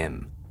beneath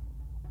him.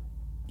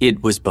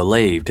 It was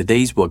believed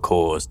these were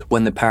caused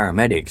when the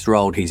paramedics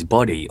rolled his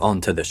body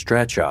onto the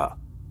stretcher.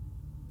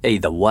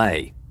 Either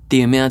way,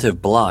 the amount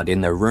of blood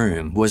in the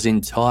room was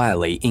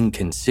entirely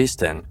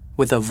inconsistent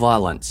with a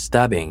violent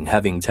stabbing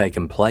having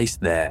taken place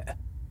there.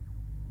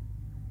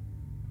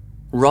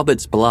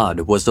 Robert's blood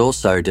was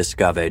also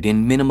discovered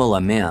in minimal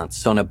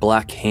amounts on a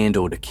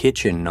black-handled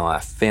kitchen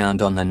knife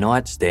found on the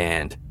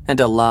nightstand and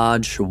a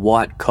large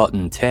white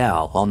cotton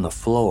towel on the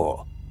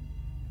floor.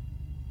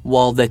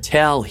 While the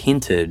towel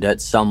hinted at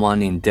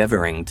someone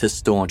endeavouring to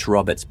staunch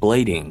Robert's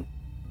bleeding,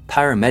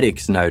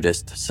 paramedics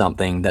noticed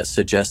something that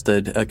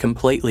suggested a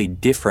completely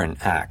different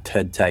act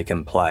had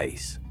taken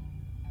place.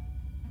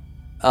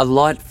 A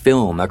light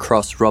film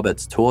across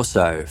Robert's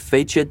torso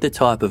featured the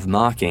type of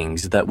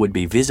markings that would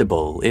be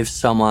visible if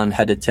someone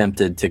had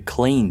attempted to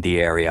clean the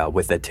area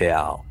with a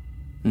towel,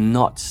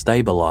 not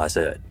stabilise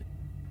it.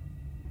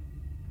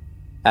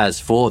 As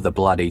for the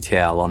bloody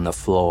towel on the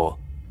floor,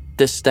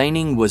 the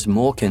staining was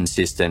more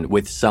consistent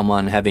with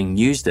someone having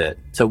used it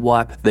to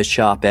wipe the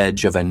sharp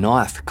edge of a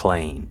knife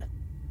clean.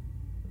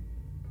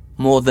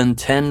 More than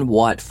 10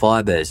 white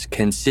fibres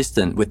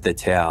consistent with the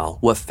towel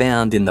were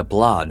found in the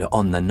blood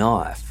on the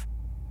knife,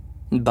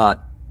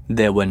 but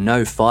there were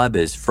no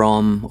fibres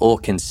from or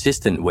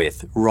consistent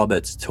with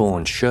Robert's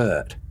torn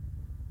shirt.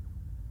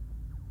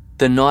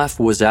 The knife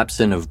was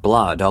absent of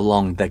blood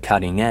along the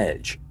cutting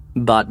edge,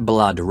 but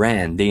blood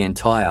ran the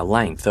entire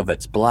length of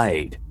its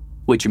blade,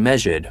 which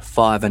measured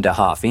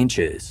 5.5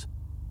 inches.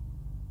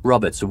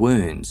 Robert's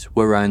wounds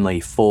were only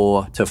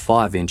 4 to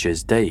 5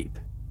 inches deep.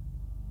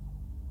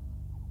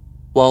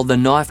 While the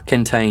knife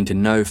contained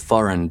no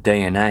foreign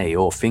DNA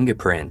or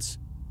fingerprints,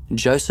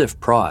 Joseph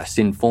Price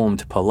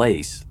informed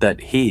police that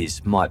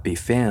his might be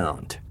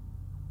found.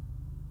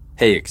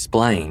 He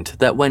explained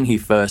that when he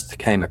first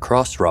came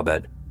across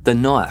Robert, the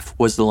knife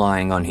was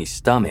lying on his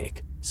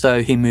stomach,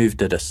 so he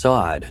moved it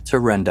aside to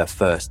render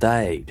first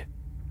aid.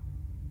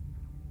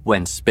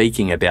 When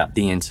speaking about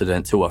the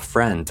incident to a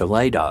friend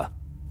later,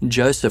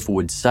 Joseph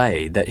would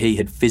say that he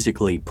had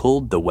physically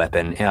pulled the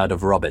weapon out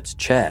of Robert's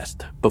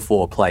chest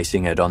before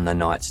placing it on the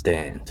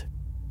nightstand.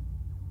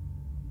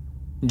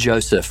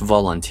 Joseph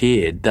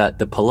volunteered that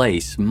the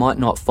police might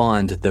not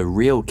find the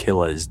real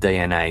killer's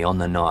DNA on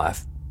the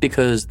knife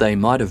because they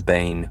might have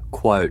been,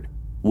 quote,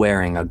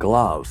 wearing a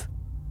glove.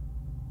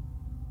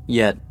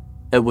 Yet,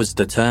 it was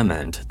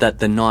determined that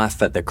the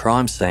knife at the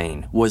crime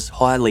scene was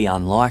highly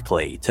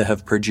unlikely to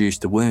have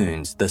produced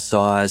wounds the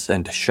size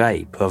and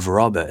shape of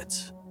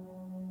Robert's.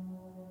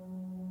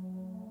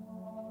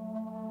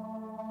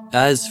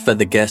 As for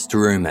the guest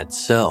room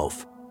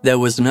itself, there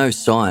was no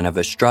sign of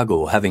a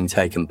struggle having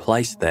taken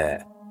place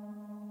there.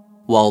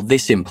 While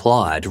this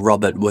implied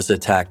Robert was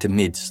attacked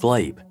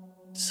mid-sleep,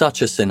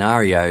 such a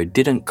scenario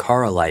didn't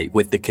correlate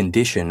with the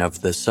condition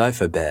of the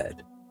sofa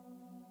bed.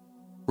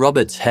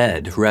 Robert's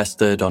head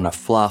rested on a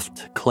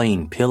fluffed,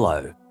 clean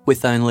pillow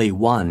with only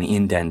one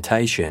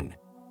indentation,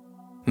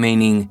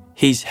 meaning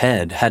his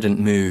head hadn't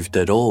moved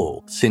at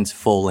all since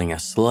falling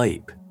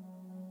asleep.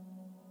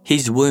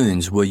 His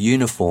wounds were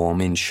uniform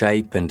in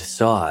shape and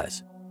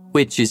size,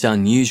 which is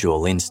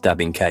unusual in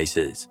stabbing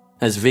cases,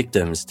 as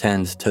victims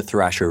tend to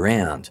thrash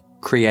around,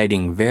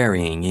 creating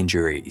varying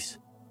injuries.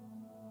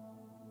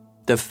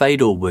 The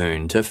fatal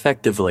wound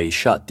effectively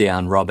shut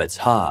down Robert's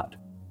heart,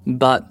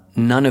 but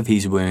none of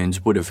his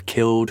wounds would have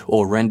killed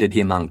or rendered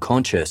him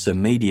unconscious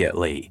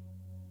immediately.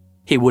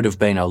 He would have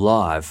been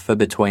alive for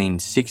between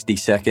 60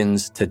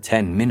 seconds to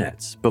 10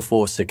 minutes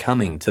before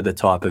succumbing to the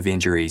type of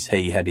injuries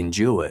he had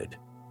endured.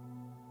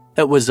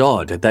 It was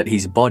odd that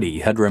his body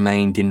had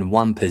remained in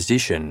one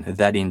position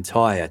that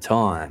entire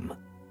time.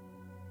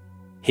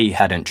 He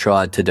hadn't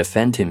tried to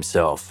defend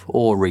himself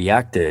or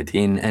reacted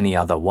in any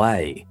other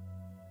way.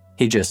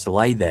 He just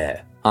lay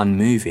there,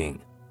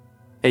 unmoving,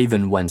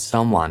 even when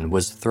someone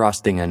was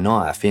thrusting a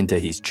knife into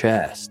his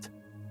chest.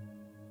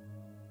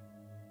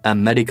 A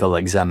medical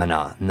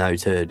examiner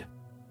noted,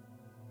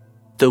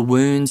 "The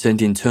wounds and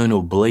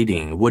internal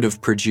bleeding would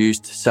have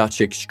produced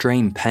such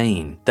extreme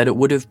pain that it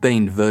would have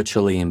been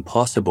virtually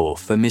impossible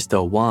for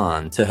Mr.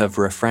 Wone to have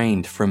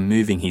refrained from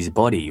moving his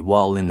body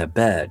while in the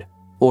bed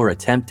or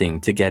attempting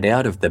to get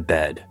out of the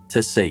bed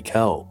to seek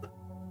help."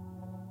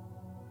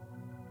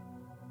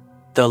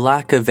 The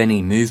lack of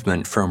any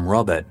movement from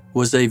Robert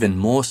was even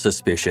more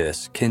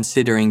suspicious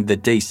considering the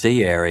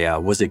DC area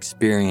was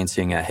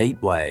experiencing a heat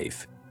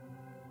wave.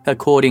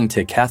 According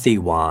to Kathy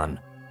Wone,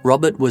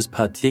 Robert was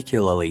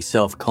particularly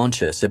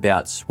self-conscious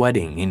about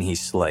sweating in his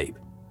sleep.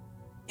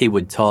 He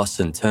would toss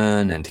and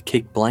turn and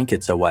kick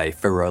blankets away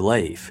for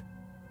relief,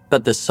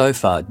 but the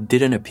sofa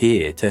didn't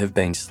appear to have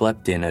been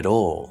slept in at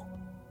all.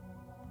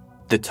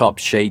 The top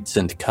sheets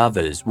and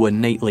covers were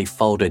neatly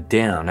folded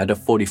down at a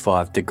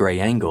 45-degree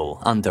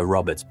angle under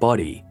Robert's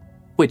body,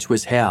 which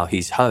was how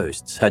his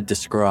hosts had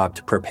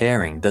described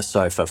preparing the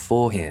sofa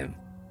for him.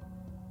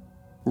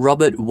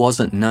 Robert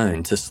wasn't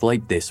known to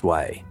sleep this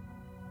way.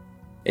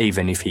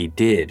 Even if he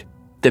did,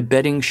 the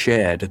bedding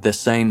shared the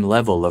same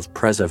level of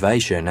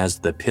preservation as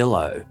the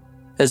pillow,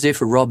 as if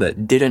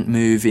Robert didn't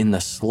move in the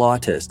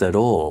slightest at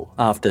all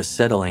after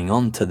settling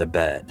onto the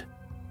bed.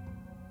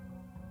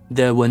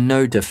 There were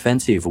no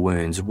defensive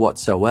wounds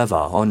whatsoever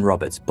on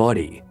Robert's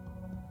body.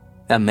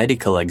 A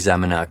medical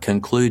examiner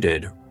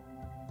concluded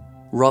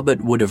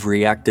Robert would have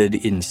reacted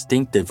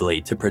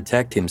instinctively to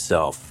protect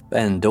himself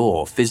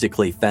and/or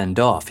physically fend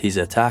off his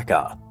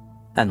attacker,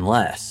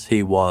 unless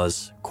he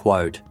was,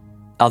 quote,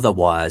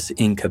 otherwise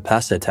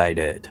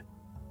incapacitated.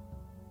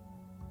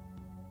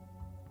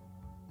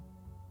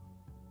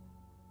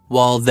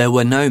 While there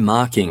were no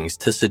markings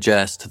to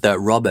suggest that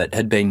Robert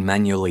had been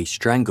manually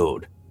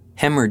strangled,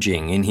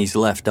 hemorrhaging in his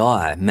left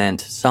eye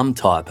meant some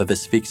type of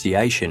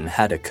asphyxiation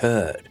had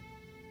occurred.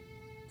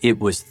 It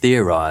was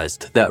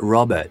theorised that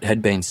Robert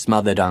had been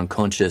smothered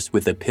unconscious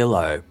with a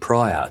pillow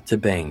prior to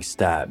being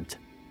stabbed.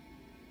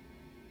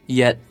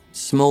 Yet,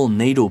 small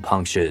needle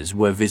punctures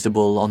were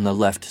visible on the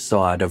left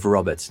side of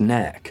Robert's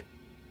neck.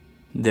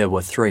 There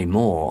were 3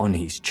 more on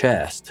his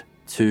chest,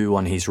 2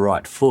 on his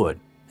right foot,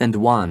 and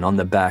 1 on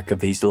the back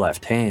of his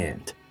left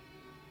hand.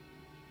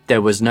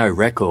 There was no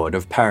record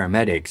of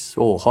paramedics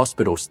or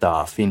hospital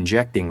staff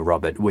injecting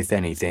Robert with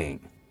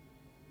anything.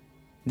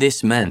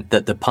 This meant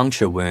that the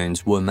puncture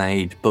wounds were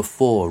made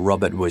before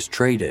Robert was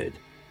treated,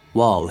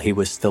 while he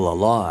was still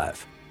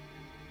alive.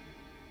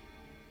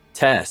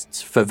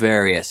 Tests for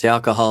various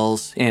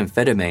alcohols,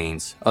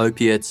 amphetamines,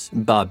 opiates,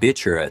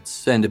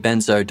 barbiturates, and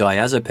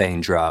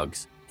benzodiazepine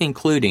drugs,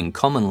 including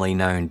commonly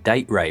known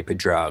date rape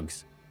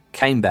drugs,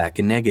 came back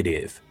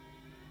negative.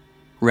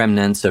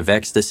 Remnants of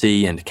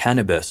ecstasy and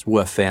cannabis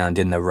were found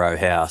in the row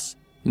house,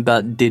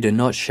 but did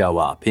not show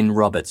up in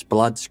Robert's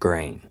blood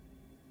screen.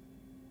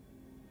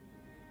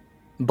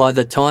 By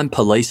the time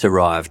police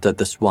arrived at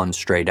the Swan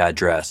Street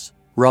address,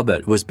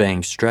 Robert was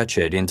being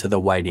stretchered into the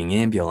waiting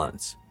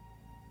ambulance.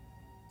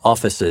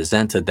 Officers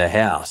entered the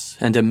house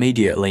and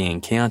immediately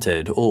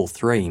encountered all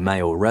 3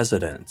 male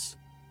residents.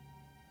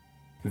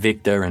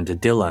 Victor and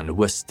Dylan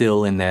were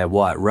still in their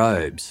white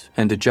robes,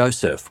 and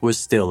Joseph was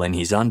still in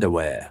his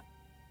underwear.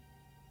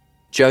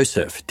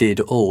 Joseph did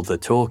all the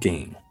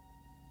talking.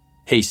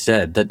 He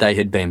said that they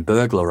had been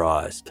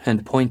burglarized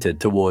and pointed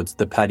towards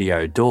the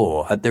patio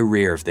door at the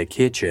rear of the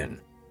kitchen,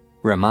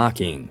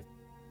 remarking,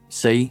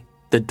 "See,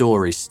 the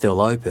door is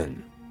still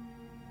open."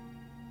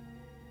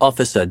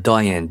 Officer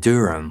Diane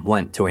Durham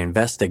went to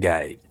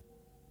investigate.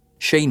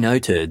 She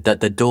noted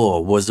that the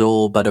door was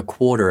all but a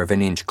quarter of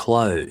an inch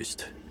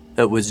closed.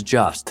 It was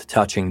just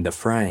touching the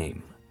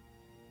frame.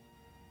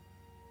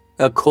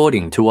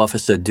 According to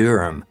Officer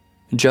Durham,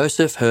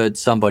 Joseph heard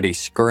somebody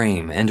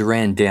scream and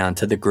ran down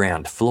to the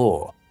ground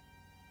floor.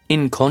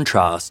 In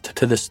contrast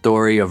to the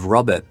story of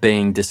Robert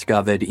being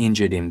discovered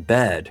injured in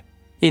bed,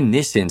 in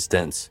this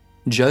instance,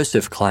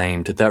 Joseph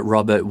claimed that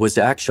Robert was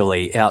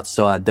actually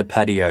outside the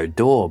patio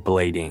door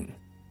bleeding.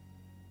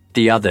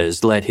 The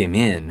others let him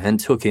in and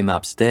took him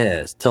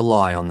upstairs to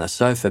lie on the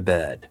sofa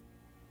bed.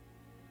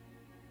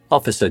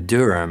 Officer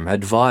Durham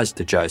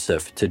advised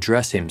Joseph to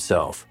dress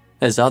himself,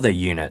 as other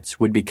units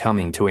would be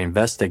coming to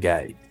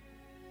investigate.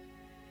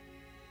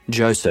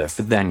 Joseph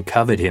then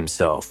covered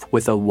himself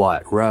with a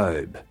white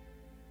robe.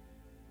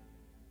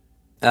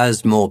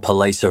 As more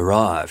police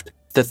arrived,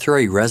 The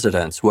 3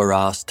 residents were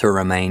asked to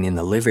remain in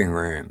the living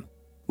room,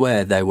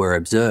 where they were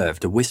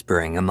observed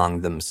whispering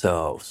among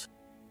themselves.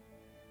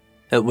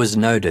 It was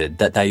noted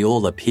that they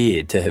all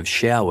appeared to have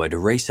showered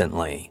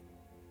recently.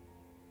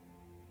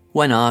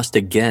 When asked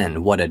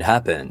again what had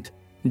happened,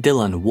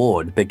 Dylan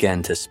Ward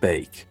began to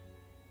speak.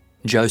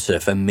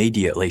 Joseph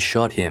immediately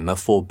shot him a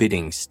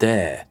forbidding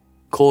stare,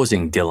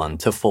 causing Dylan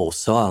to fall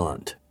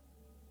silent.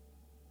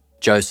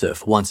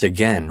 Joseph once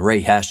again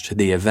rehashed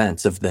the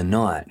events of the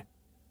night.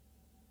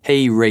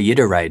 He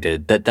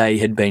reiterated that they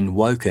had been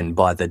woken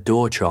by the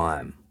door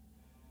chime.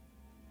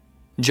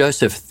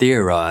 Joseph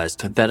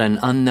theorised that an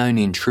unknown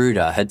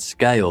intruder had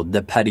scaled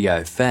the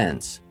patio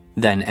fence,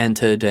 then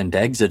entered and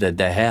exited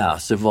the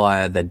house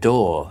via the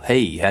door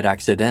he had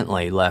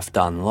accidentally left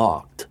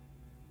unlocked.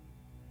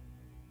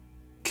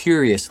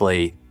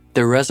 Curiously,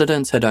 the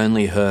residents had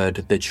only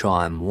heard the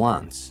chime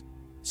once,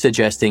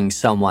 suggesting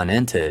someone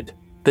entered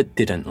but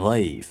didn't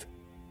leave.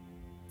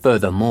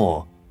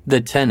 Furthermore, the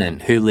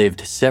tenant who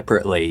lived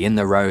separately in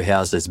the row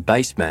house's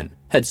basement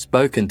had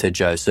spoken to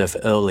Joseph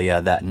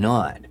earlier that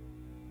night.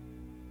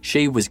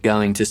 She was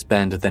going to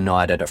spend the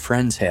night at a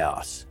friend's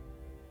house.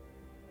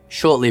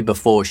 Shortly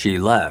before she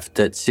left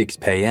at 6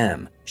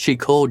 p.m, she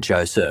called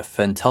Joseph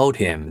and told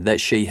him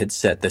that she had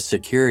set the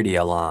security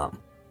alarm,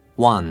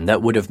 one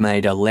that would have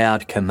made a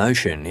loud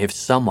commotion if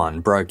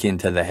someone broke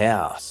into the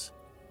house.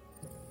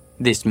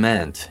 This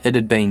meant it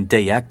had been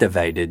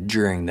deactivated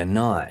during the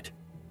night.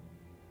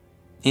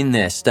 In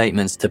their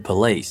statements to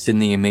police in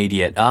the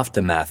immediate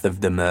aftermath of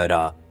the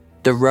murder,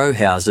 the row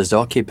house's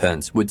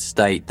occupants would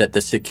state that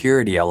the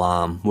security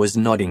alarm was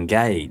not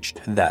engaged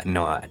that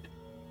night.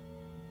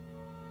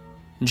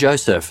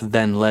 Joseph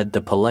then led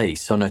the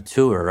police on a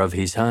tour of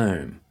his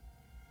home.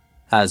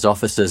 As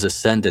officers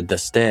ascended the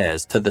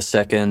stairs to the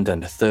 2nd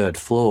and 3rd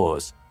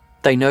floors,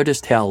 they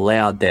noticed how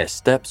loud their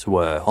steps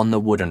were on the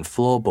wooden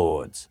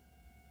floorboards.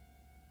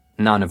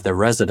 None of the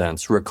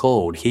residents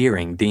recalled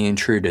hearing the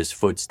intruder's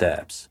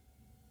footsteps.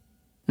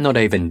 Not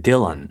even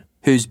Dylan,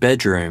 whose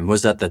bedroom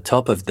was at the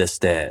top of the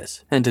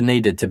stairs and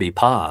needed to be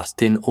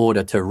passed in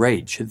order to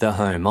reach the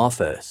home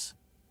office.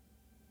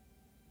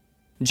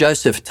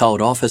 Joseph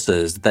told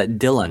officers that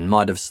Dylan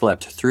might have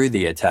slept through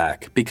the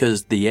attack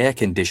because the air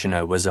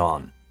conditioner was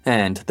on,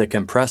 and the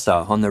compressor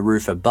on the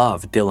roof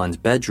above Dylan's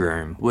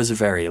bedroom was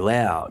very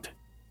loud.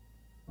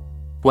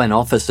 When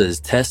officers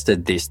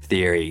tested this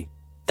theory,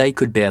 they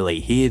could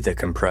barely hear the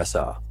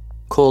compressor,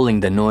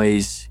 calling the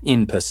noise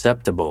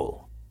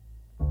imperceptible.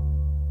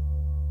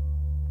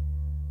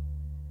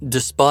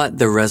 Despite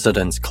the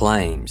residents'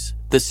 claims,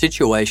 the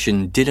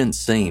situation didn't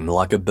seem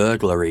like a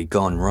burglary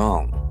gone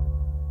wrong.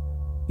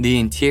 The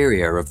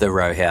interior of the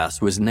row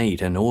house was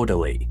neat and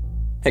orderly.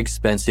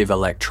 Expensive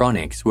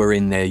electronics were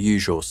in their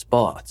usual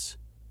spots.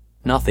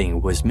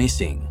 Nothing was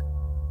missing.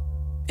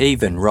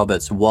 Even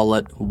Robert's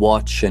wallet,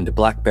 watch and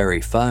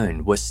BlackBerry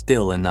phone were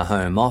still in the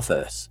home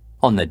office,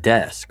 on the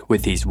desk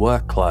with his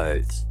work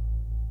clothes.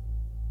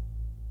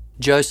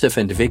 Joseph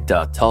and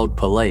Victor told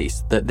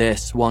police that their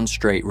Swan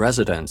Street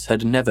residence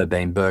had never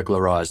been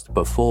burglarised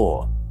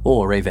before,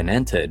 or even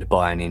entered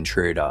by an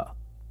intruder.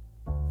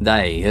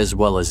 They, as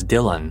well as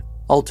Dylan,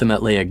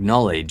 ultimately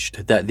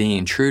acknowledged that the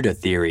intruder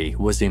theory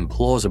was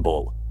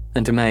implausible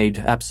and made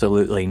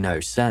absolutely no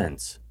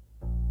sense.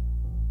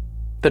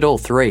 But all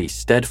 3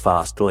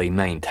 steadfastly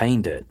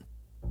maintained it.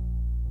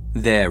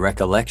 Their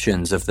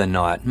recollections of the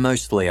night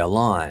mostly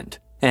aligned,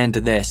 and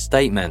their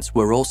statements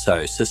were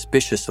also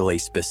suspiciously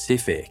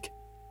specific.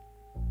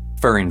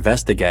 For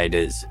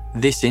investigators,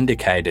 this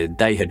indicated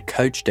they had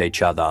coached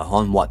each other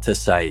on what to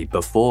say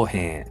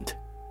beforehand.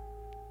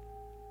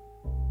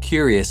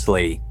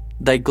 Curiously,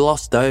 they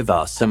glossed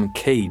over some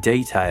key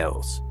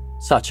details,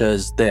 such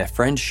as their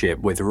friendship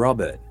with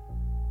Robert.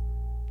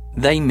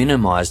 They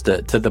minimised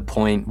it to the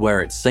point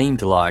where it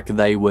seemed like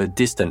they were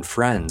distant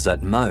friends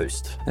at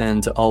most,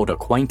 and old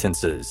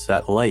acquaintances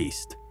at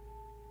least.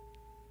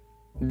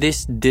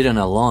 This didn't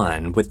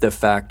align with the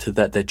fact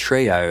that the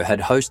trio had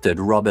hosted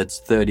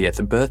Robert's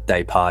 30th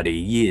birthday party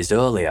years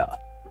earlier.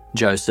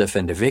 Joseph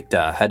and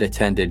Victor had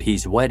attended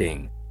his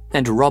wedding,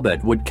 and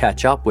Robert would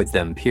catch up with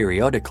them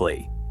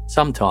periodically,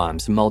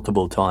 sometimes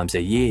multiple times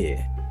a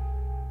year.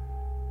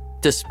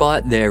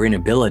 Despite their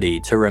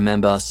inability to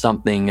remember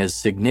something as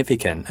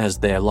significant as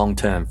their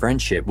long-term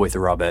friendship with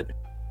Robert,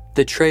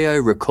 the trio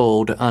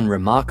recalled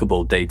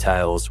unremarkable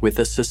details with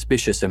a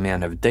suspicious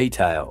amount of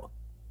detail,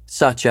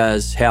 such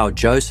as how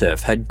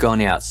Joseph had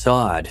gone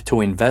outside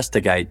to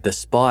investigate the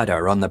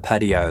spider on the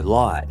patio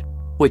light,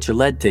 which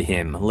led to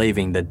him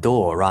leaving the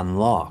door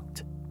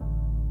unlocked.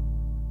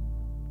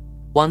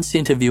 Once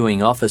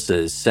interviewing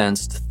officers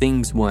sensed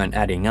things weren't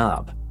adding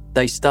up,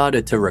 they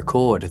started to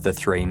record the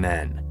 3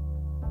 men.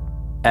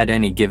 At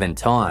any given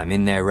time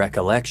in their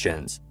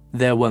recollections,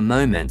 there were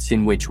moments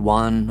in which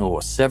one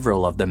or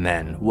several of the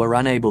men were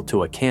unable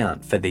to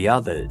account for the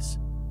others.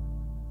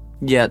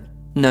 Yet,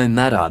 no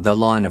matter the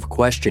line of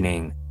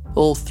questioning,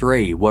 all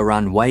 3 were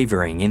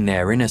unwavering in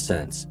their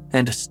innocence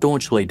and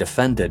staunchly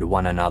defended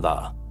one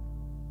another.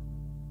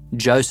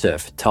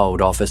 Joseph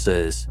told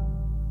officers,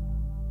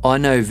 I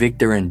know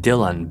Victor and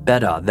Dylan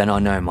better than I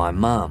know my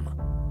mum.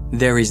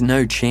 There is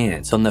no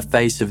chance on the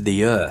face of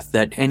the earth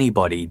that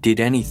anybody did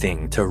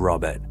anything to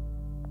Robert.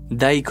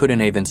 They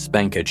couldn't even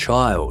spank a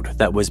child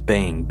that was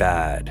being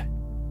bad."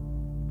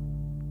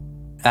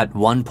 At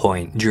one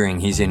point during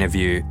his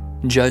interview,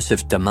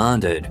 Joseph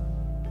demanded,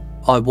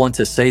 "I want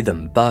to see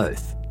them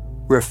both,"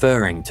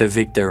 referring to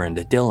Victor and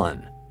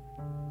Dylan.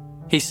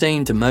 He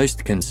seemed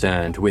most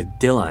concerned with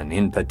Dylan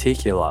in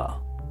particular.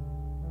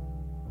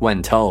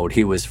 When told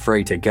he was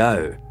free to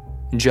go,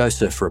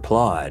 Joseph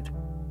replied,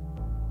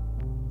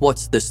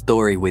 "What's the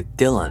story with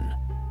Dylan?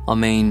 I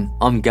mean,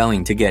 I'm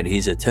going to get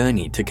his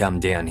attorney to come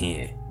down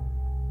here."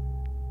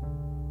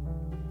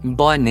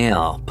 By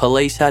now,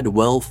 police had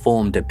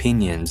well-formed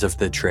opinions of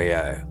the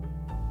trio.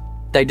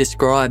 They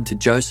described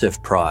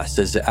Joseph Price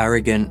as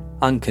arrogant,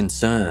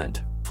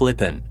 unconcerned,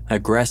 flippant,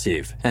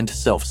 aggressive, and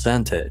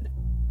self-centered.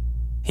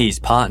 His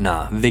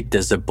partner, Victor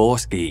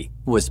Zaborski,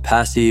 was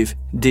passive,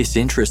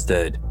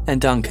 disinterested,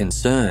 and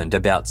unconcerned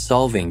about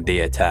solving the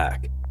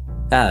attack,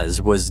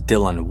 as was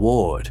Dylan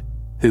Ward,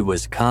 who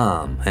was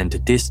calm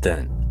and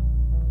distant.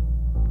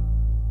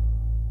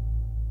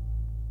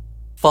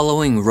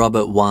 Following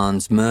Robert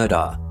Wone's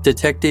murder,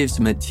 detectives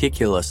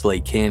meticulously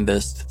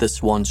canvassed the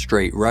Swan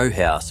Street row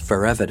house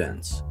for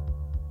evidence.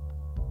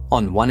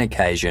 On one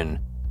occasion,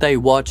 they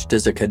watched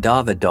as a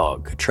cadaver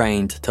dog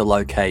trained to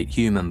locate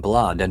human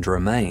blood and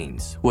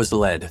remains was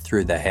led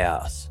through the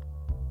house.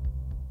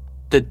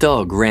 The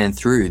dog ran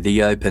through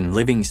the open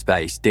living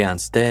space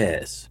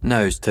downstairs,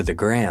 nose to the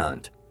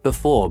ground,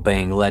 before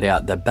being led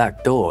out the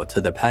back door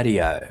to the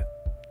patio.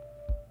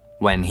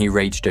 When he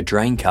reached a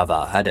drain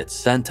cover at its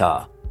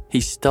centre,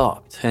 he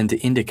stopped and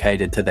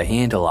indicated to the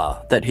handler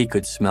that he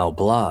could smell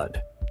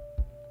blood.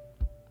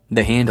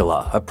 The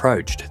handler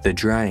approached the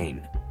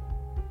drain.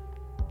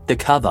 The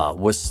cover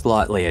was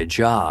slightly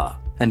ajar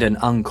and an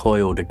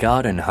uncoiled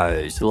garden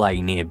hose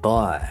lay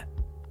nearby.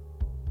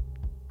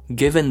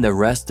 Given the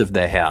rest of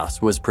the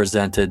house was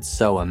presented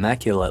so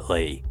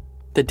immaculately,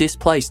 the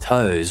displaced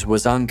hose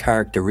was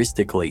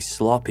uncharacteristically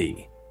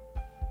sloppy.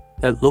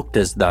 It looked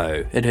as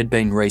though it had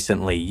been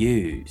recently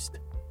used.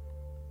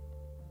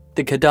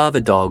 The cadaver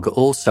dog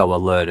also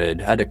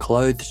alerted at a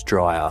clothes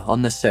dryer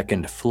on the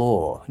second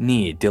floor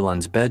near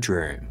Dylan's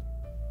bedroom.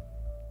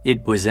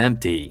 It was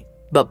empty,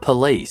 but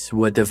police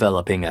were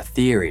developing a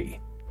theory.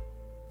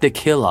 The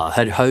killer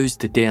had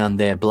hosed down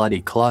their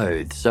bloody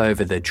clothes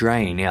over the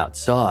drain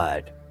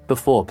outside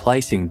before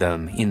placing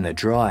them in the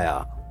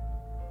dryer.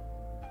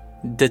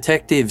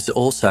 Detectives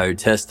also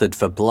tested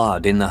for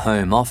blood in the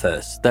home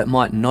office that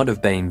might not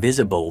have been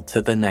visible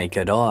to the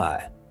naked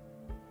eye.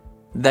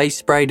 They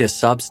sprayed a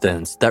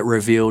substance that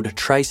revealed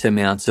trace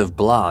amounts of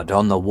blood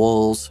on the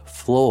walls,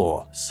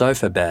 floor,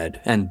 sofa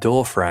bed, and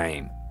door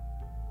frame.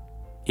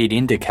 It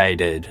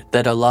indicated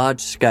that a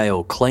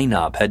large-scale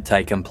cleanup had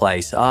taken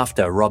place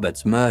after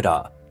Robert's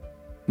murder,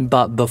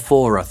 but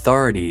before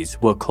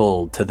authorities were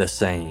called to the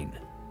scene.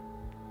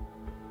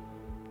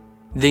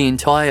 The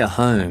entire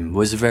home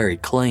was very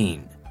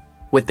clean,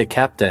 with the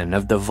captain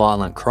of the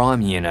violent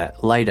crime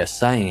unit later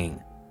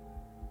saying,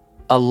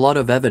 "A lot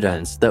of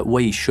evidence that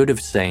we should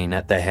have seen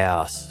at the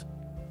house,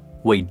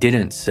 we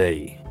didn't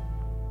see."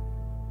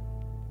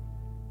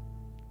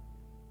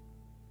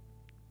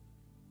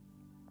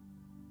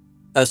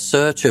 A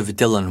search of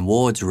Dylan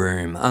Ward's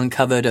room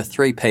uncovered a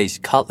 3-piece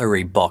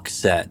cutlery box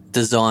set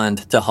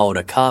designed to hold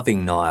a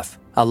carving knife,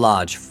 a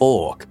large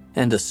fork,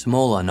 and a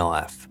smaller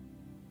knife.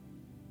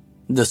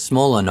 The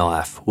smaller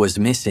knife was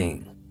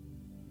missing.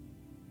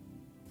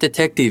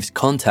 Detectives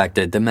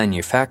contacted the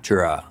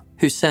manufacturer,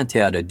 who sent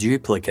out a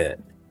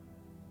duplicate.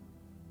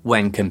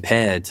 When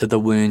compared to the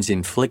wounds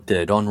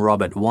inflicted on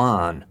Robert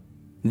Wone,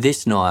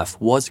 this knife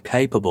was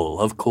capable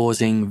of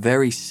causing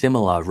very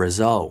similar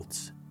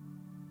results.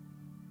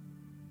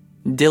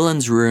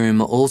 Dylan's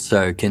room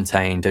also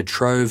contained a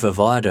trove of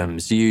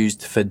items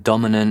used for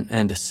dominant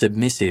and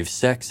submissive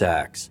sex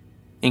acts,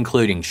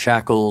 including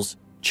shackles,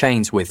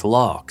 chains with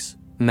locks,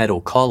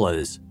 metal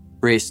collars,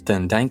 wrist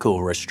and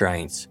ankle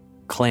restraints,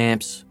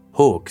 clamps,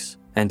 hooks,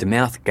 and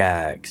mouth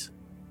gags.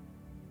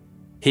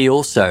 He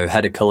also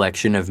had a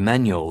collection of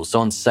manuals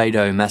on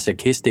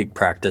sadomasochistic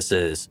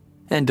practices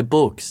and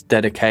books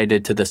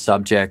dedicated to the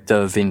subject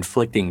of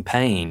inflicting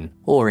pain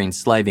or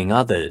enslaving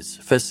others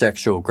for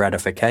sexual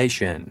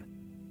gratification.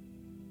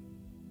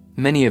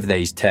 Many of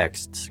these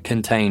texts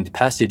contained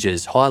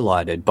passages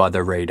highlighted by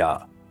the reader.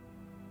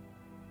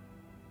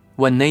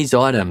 When these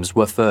items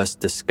were first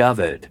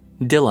discovered,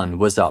 Dylan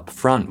was up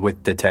front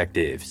with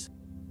detectives.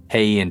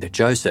 He and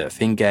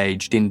Joseph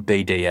engaged in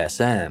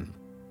BDSM.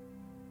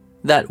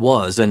 That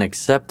was an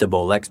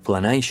acceptable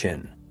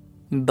explanation,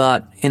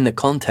 but in the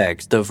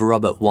context of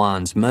Robert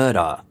Wone's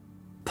murder,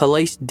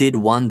 police did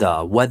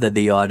wonder whether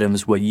the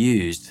items were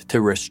used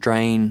to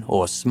restrain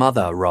or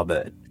smother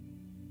Robert.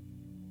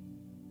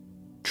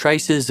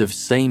 Traces of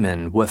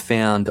semen were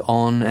found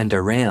on and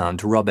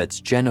around Robert's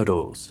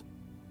genitals.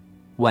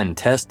 When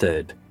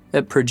tested,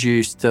 it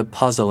produced a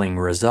puzzling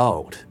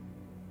result.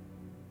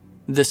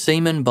 The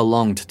semen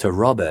belonged to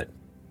Robert,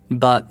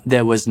 but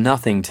there was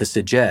nothing to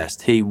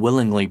suggest he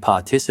willingly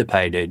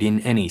participated in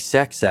any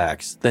sex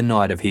acts the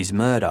night of his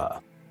murder.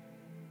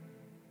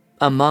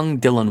 Among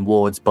Dylan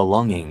Ward's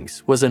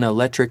belongings was an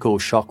electrical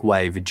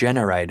shockwave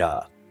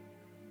generator.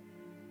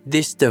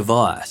 This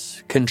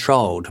device,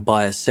 controlled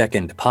by a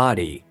second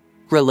party,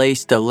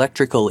 released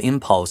electrical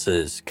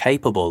impulses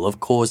capable of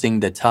causing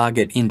the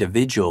target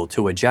individual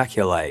to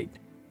ejaculate,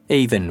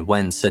 even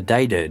when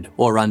sedated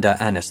or under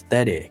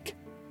anaesthetic.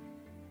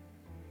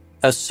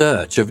 A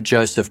search of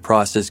Joseph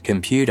Price's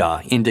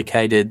computer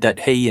indicated that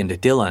he and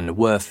Dylan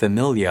were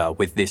familiar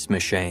with this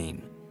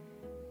machine.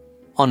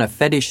 On a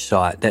fetish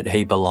site that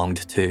he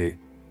belonged to,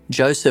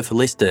 Joseph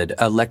listed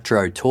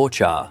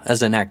electro-torture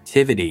as an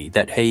activity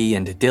that he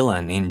and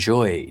Dylan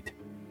enjoyed.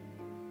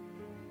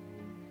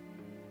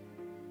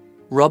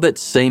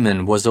 Robert's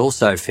semen was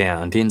also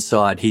found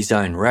inside his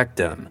own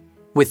rectum,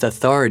 with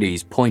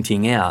authorities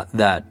pointing out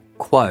that,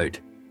 quote,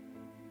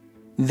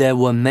 there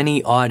were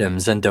many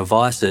items and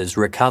devices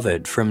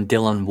recovered from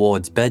Dylan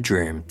Ward's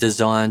bedroom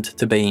designed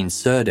to be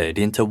inserted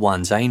into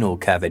one's anal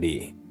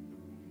cavity.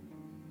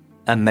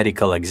 A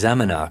medical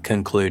examiner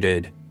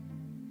concluded,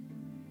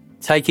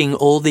 taking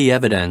all the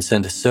evidence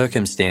and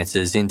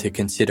circumstances into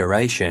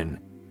consideration,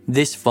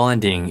 this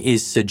finding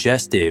is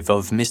suggestive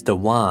of Mr.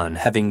 Wone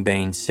having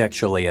been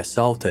sexually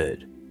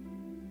assaulted.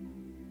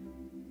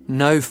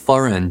 No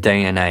foreign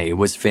DNA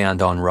was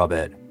found on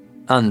Robert,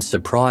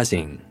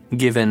 unsurprising,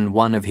 given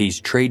one of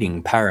his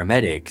treating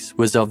paramedics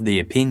was of the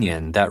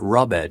opinion that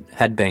Robert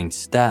had been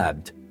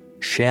stabbed,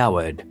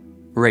 showered,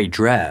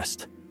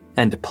 redressed,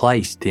 and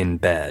placed in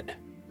bed.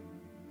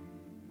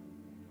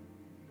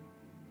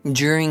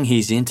 During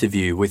his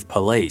interview with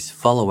police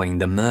following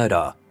the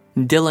murder,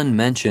 Dylan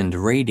mentioned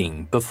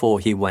reading before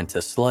he went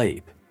to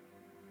sleep.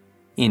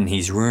 In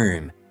his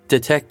room,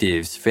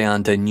 detectives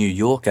found a New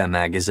Yorker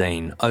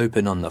magazine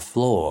open on the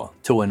floor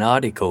to an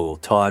article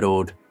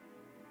titled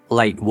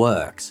Late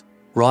Works,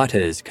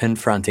 Writers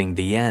Confronting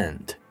the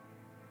End.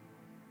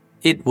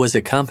 It was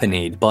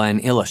accompanied by an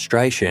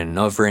illustration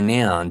of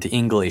renowned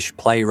English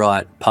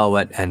playwright,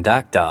 poet and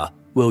actor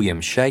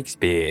William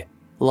Shakespeare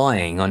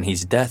lying on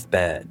his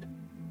deathbed.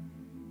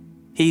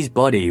 His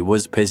body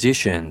was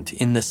positioned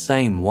in the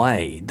same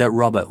way that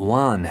Robert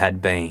Wone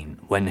had been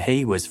when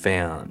he was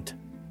found.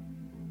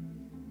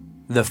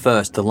 The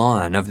first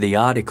line of the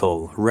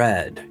article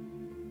read,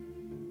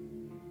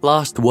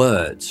 last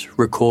words,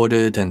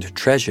 recorded and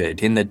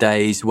treasured in the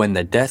days when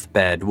the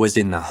deathbed was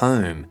in the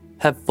home,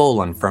 have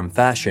fallen from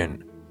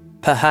fashion,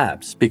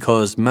 perhaps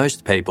because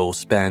most people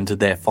spend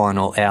their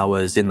final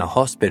hours in the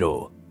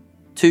hospital,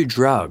 too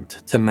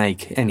drugged to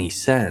make any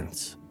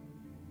sense.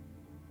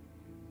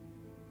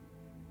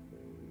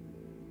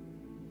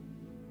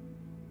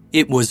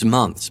 It was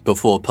months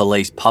before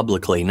police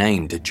publicly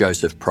named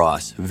Joseph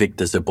Price,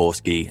 Victor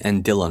Zaborski,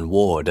 and Dylan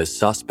Ward as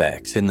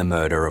suspects in the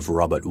murder of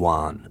Robert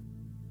Wone.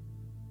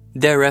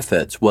 Their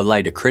efforts were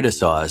later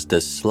criticised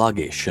as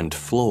sluggish and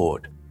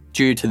flawed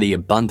due to the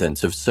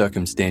abundance of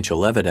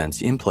circumstantial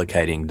evidence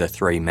implicating the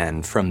three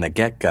men from the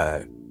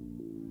get-go.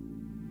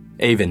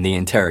 Even the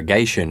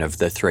interrogation of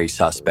the three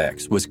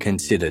suspects was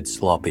considered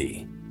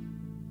sloppy.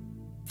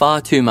 Far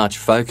too much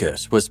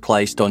focus was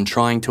placed on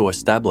trying to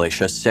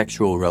establish a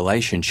sexual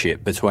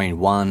relationship between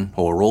one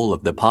or all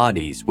of the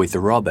parties with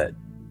Robert,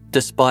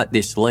 despite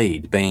this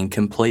lead being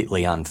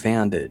completely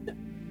unfounded.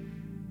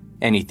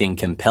 Anything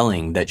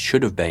compelling that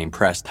should have been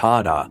pressed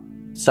harder,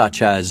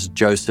 such as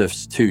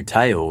Joseph's two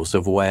tales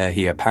of where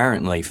he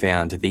apparently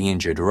found the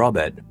injured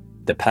Robert,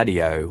 the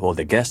patio or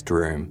the guest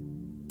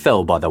room,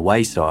 fell by the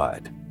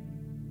wayside.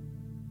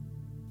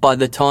 By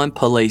the time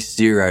police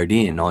zeroed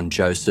in on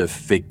Joseph,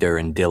 Victor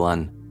and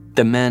Dylan,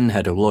 the men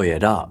had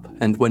lawyered up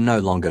and were no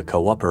longer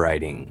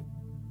cooperating.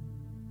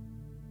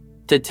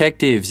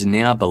 Detectives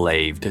now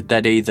believed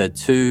that either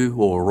two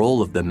or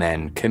all of the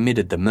men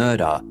committed the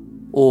murder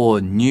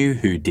or knew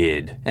who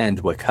did and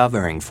were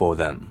covering for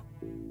them.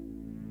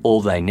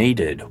 All they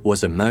needed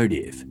was a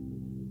motive.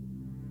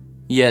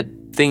 Yet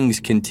things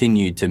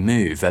continued to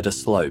move at a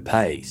slow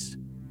pace.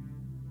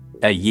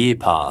 A year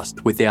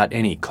passed without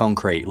any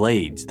concrete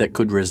leads that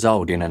could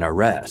result in an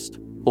arrest,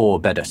 or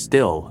better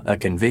still, a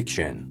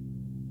conviction.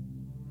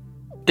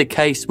 The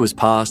case was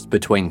passed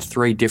between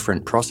three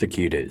different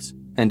prosecutors,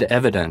 and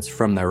evidence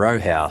from the row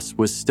house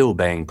was still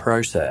being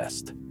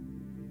processed.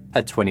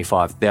 A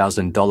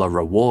 $25,000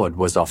 reward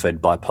was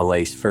offered by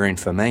police for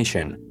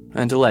information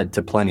and led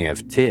to plenty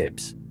of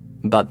tips,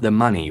 but the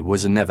money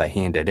was never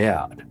handed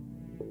out.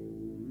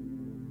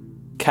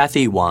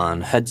 Kathy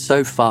Wone had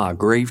so far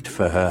grieved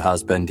for her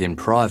husband in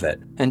private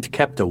and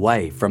kept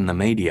away from the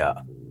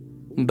media,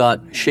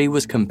 but she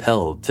was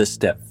compelled to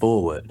step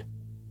forward.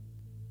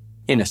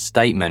 In a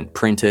statement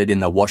printed in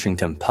the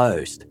Washington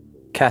Post,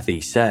 Kathy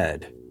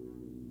said,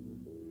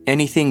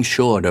 anything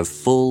short of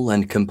full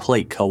and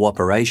complete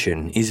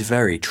cooperation is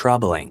very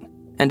troubling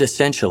and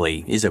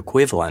essentially is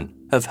equivalent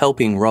of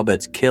helping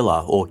Robert's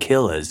killer or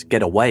killers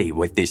get away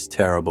with this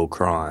terrible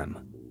crime.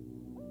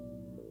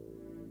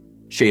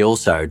 She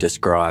also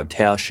described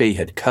how she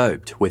had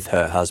coped with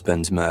her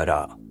husband's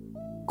murder.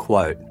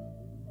 Quote,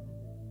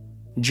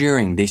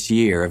 During this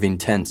year of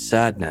intense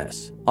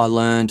sadness, I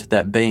learned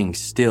that being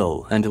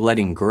still and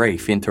letting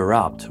grief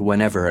interrupt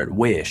whenever it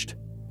wished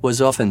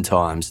was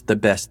oftentimes the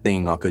best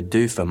thing I could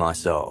do for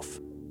myself.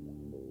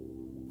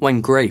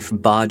 When grief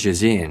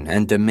barges in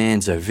and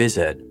demands a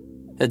visit,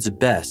 it's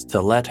best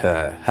to let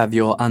her have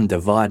your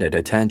undivided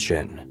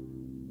attention.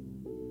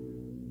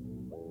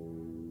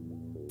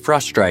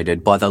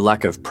 Frustrated by the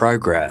lack of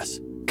progress,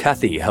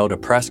 Kathy held a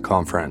press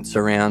conference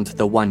around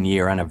the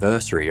 1-year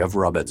anniversary of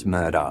Robert's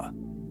murder.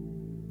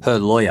 Her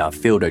lawyer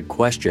fielded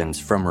questions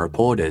from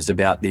reporters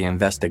about the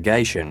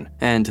investigation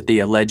and the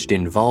alleged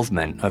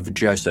involvement of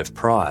Joseph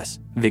Price,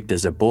 Victor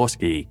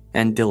Zaborski,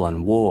 and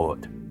Dylan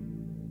Ward.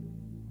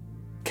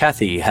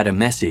 Kathy had a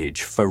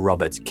message for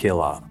Robert's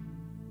killer.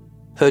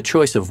 Her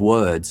choice of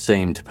words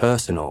seemed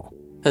personal,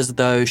 as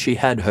though she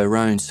had her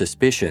own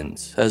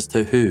suspicions as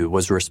to who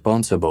was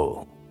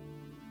responsible.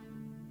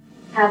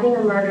 Having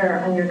a murder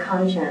on your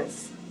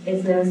conscience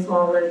is no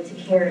small load to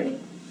carry,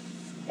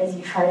 as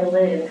you try to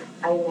live,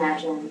 I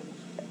imagine,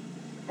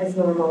 as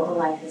normal a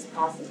life as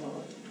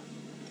possible.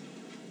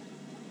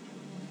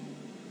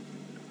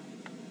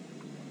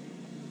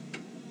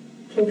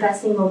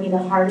 Confessing will be the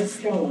hardest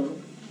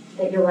thing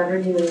that you'll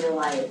ever do in your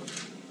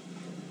life.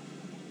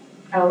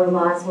 Our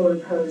laws will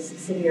impose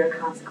severe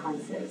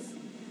consequences.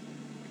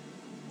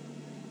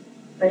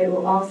 But it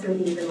will also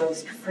be the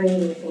most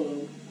freeing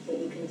thing that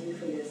you can do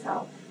for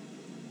yourself.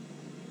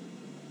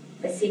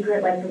 A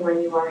secret like the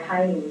one you are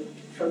hiding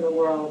from the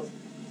world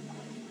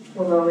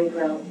will only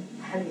grow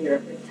heavier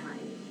with time.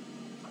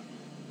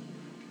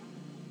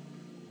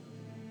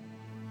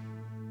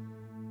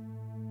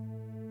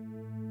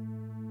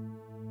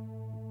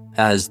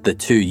 As the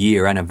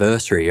 2-year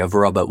anniversary of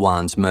Robert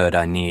Wone's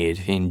murder neared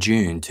in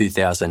June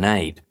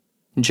 2008,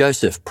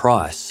 Joseph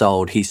Price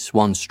sold his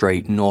Swan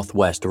Street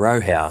Northwest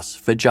row house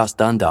for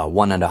just under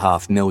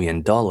 $1.5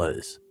 million.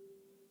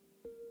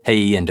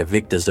 He and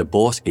Victor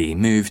Zaborski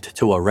moved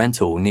to a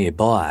rental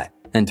nearby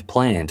and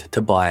planned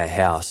to buy a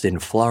house in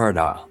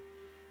Florida.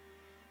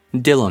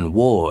 Dylan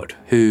Ward,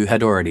 who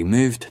had already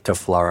moved to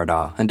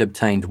Florida and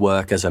obtained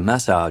work as a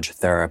massage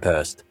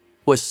therapist,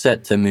 was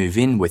set to move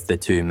in with the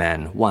two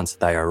men once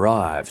they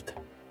arrived.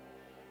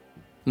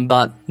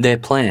 But their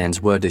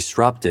plans were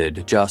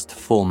disrupted just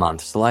 4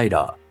 months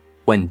later,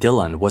 when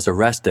Dylan was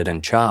arrested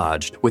and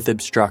charged with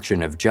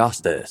obstruction of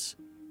justice.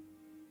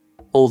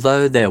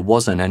 Although there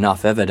wasn't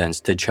enough evidence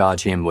to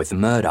charge him with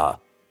murder,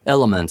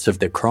 elements of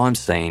the crime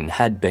scene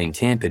had been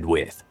tampered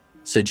with,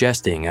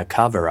 suggesting a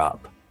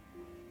cover-up.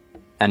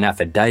 An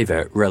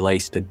affidavit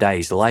released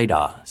days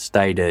later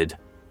stated,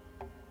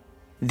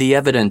 "The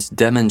evidence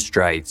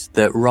demonstrates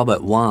that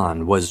Robert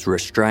Wone was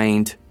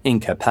restrained,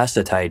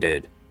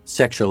 incapacitated,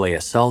 sexually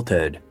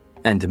assaulted,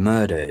 and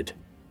murdered."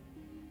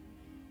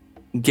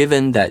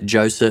 Given that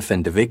Joseph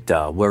and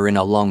Victor were in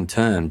a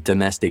long-term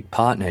domestic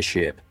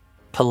partnership,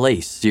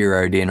 police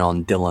zeroed in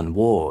on Dylan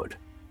Ward.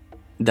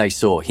 They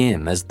saw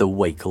him as the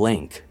weak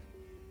link.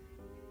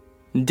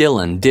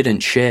 Dylan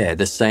didn't share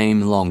the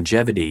same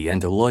longevity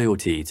and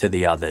loyalty to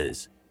the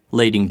others,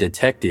 leading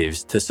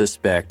detectives to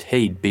suspect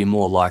he'd be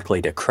more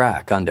likely to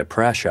crack under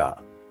pressure.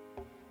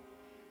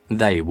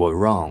 They were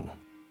wrong.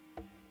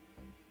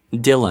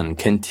 Dylan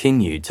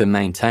continued to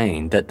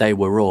maintain that they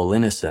were all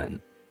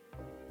innocent.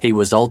 He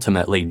was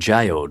ultimately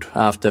jailed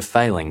after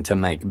failing to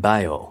make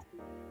bail.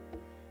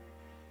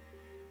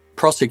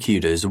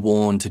 Prosecutors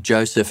warned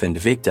Joseph and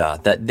Victor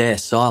that their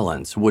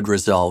silence would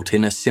result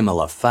in a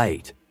similar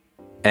fate,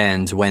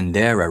 and when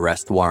their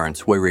arrest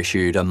warrants were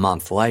issued a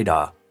month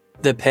later,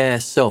 the pair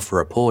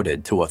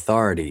self-reported to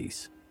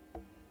authorities.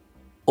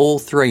 All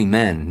 3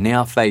 men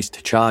now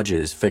faced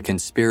charges for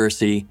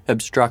conspiracy,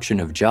 obstruction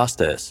of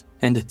justice,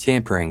 and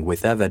tampering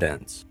with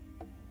evidence.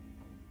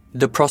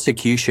 The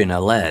prosecution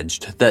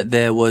alleged that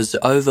there was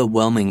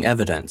overwhelming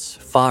evidence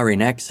far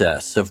in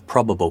excess of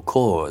probable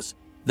cause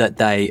that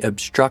they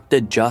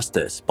obstructed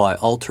justice by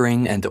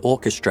altering and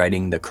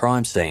orchestrating the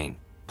crime scene,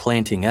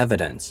 planting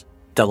evidence,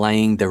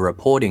 delaying the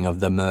reporting of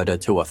the murder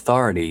to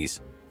authorities,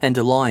 and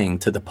lying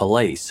to the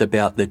police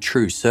about the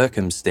true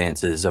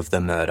circumstances of the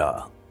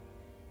murder.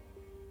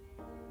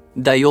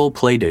 They all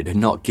pleaded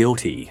not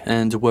guilty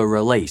and were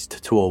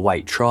released to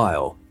await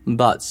trial,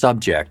 but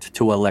subject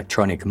to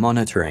electronic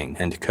monitoring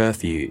and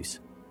curfews.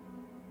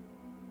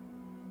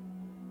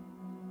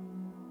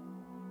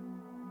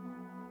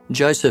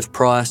 Joseph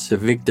Price,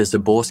 Victor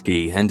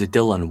Zaborski, and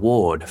Dylan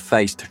Ward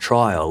faced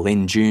trial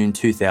in June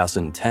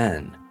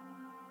 2010.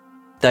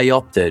 They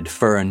opted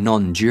for a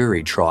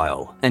non-jury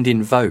trial and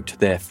invoked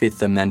their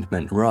Fifth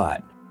Amendment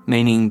right,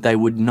 meaning they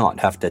would not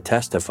have to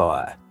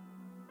testify.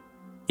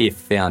 If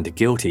found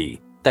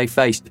guilty, they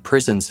faced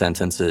prison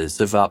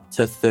sentences of up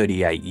to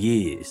 38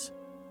 years.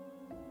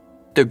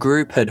 The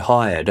group had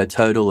hired a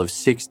total of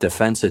 6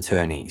 defense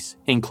attorneys,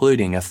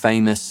 including a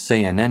famous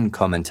CNN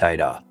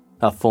commentator,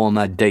 a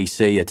former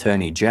DC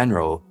Attorney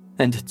General,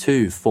 and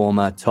 2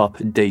 former top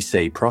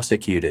DC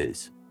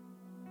prosecutors.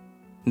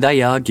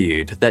 They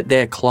argued that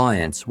their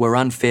clients were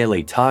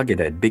unfairly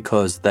targeted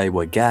because they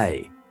were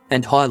gay,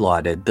 and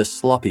highlighted the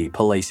sloppy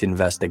police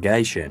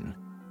investigation,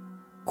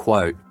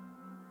 quote,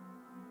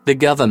 "The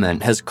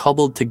government has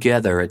cobbled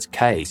together its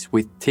case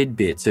with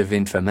tidbits of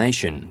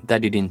information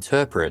that it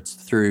interprets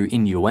through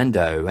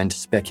innuendo and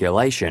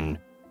speculation,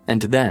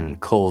 and then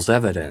calls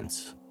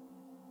evidence."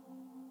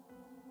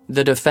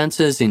 The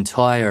defence's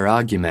entire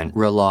argument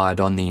relied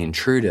on the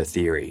intruder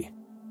theory.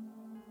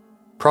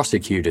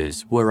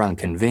 Prosecutors were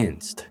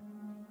unconvinced.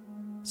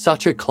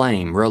 Such a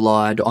claim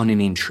relied on an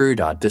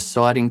intruder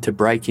deciding to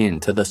break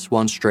into the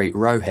Swan Street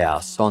row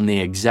house on the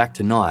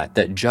exact night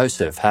that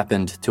Joseph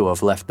happened to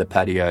have left the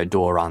patio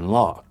door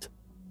unlocked.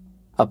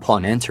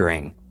 Upon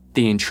entering,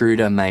 the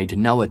intruder made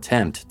no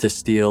attempt to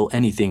steal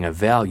anything of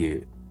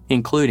value,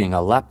 including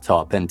a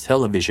laptop and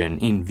television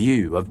in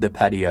view of the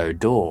patio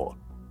door.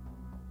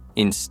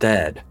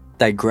 Instead,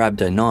 they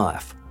grabbed a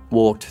knife,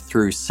 walked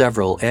through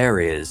several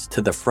areas to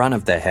the front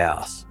of the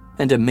house,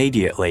 and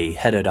immediately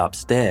headed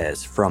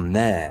upstairs from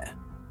there.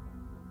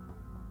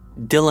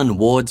 Dylan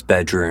Ward's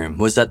bedroom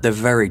was at the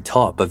very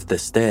top of the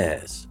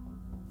stairs,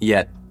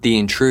 yet the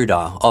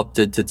intruder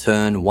opted to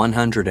turn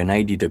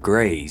 180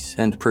 degrees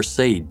and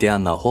proceed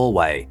down the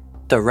hallway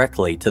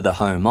directly to the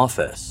home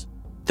office,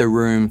 the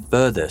room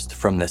furthest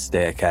from the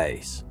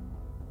staircase.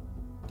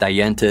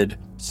 They entered,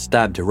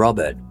 stabbed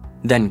Robert,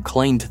 then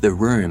cleaned the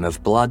room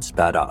of blood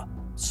spatter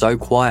so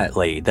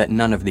quietly that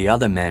none of the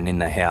other men in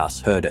the house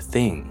heard a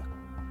thing.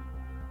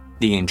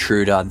 The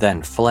intruder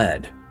then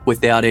fled,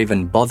 without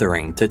even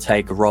bothering to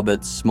take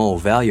Robert's small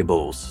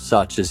valuables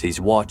such as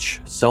his watch,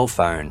 cell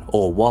phone,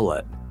 or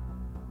wallet.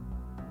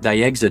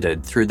 They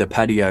exited through the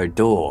patio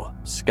door,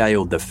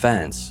 scaled the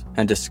fence,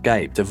 and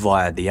escaped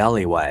via the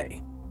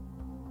alleyway.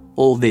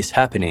 All this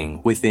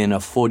happening within a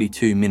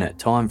 42-minute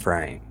time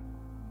frame.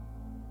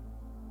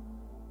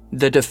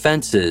 The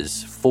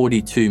defence's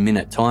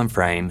 42-minute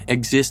timeframe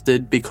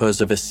existed because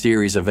of a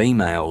series of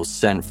emails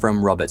sent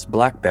from Robert's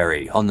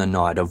BlackBerry on the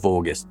night of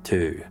August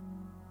 2.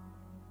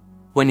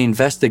 When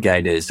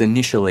investigators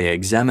initially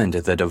examined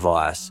the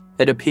device,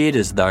 it appeared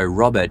as though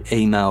Robert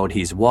emailed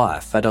his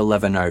wife at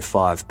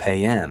 11:05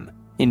 p.m,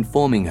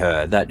 informing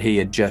her that he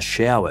had just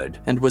showered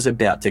and was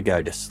about to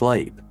go to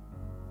sleep.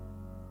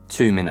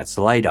 2 minutes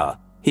later,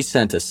 he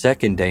sent a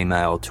second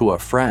email to a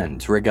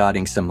friend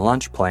regarding some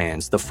lunch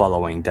plans the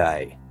following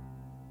day.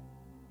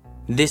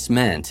 This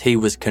meant he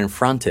was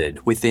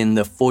confronted within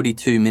the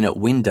 42-minute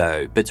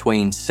window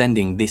between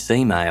sending this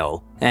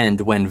email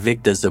and when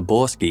Victor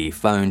Zaborski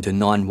phoned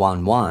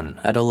 911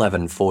 at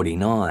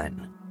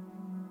 11:49.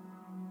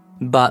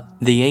 But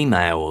the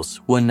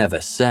emails were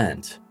never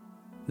sent.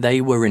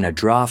 They were in a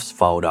drafts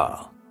folder.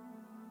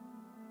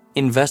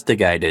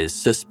 Investigators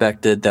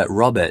suspected that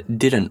Robert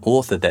didn't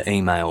author the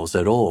emails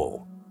at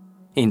all.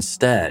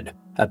 Instead,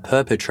 a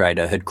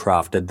perpetrator had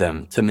crafted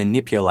them to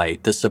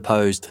manipulate the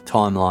supposed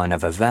timeline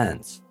of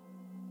events.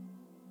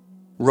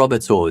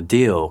 Robert's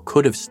ordeal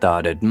could have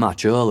started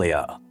much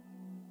earlier.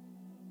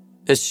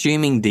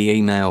 Assuming the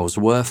emails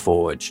were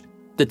forged,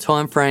 the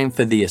timeframe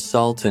for the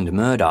assault and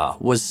murder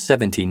was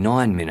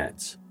 79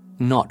 minutes,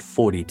 not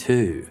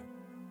 42.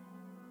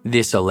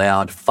 This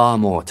allowed far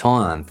more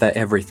time for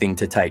everything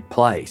to take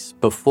place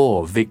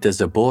before Victor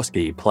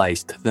Zaborski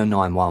placed the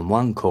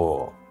 911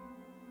 call.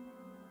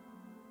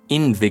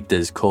 In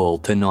Victor's call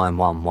to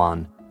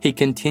 911, he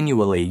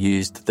continually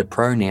used the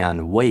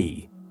pronoun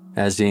we,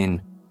 as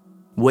in,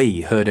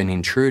 "We heard an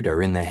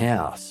intruder in the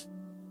house."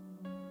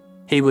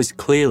 He was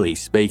clearly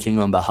speaking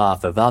on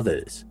behalf of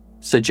others,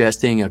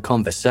 suggesting a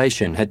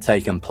conversation had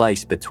taken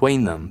place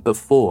between them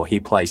before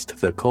he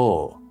placed the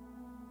call.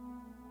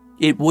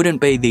 It wouldn't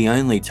be the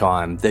only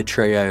time the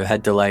trio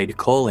had delayed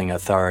calling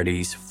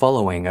authorities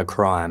following a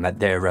crime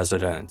at their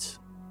residence.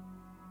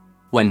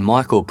 When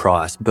Michael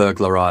Price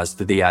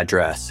burglarised the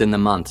address in the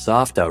months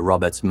after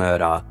Robert's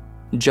murder,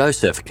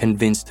 Joseph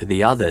convinced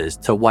the others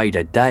to wait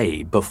a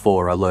day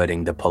before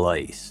alerting the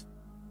police.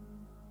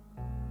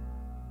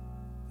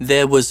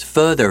 There was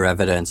further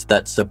evidence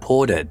that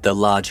supported the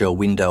larger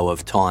window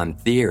of time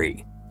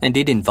theory, and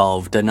it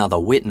involved another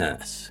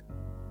witness.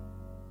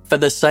 For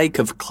the sake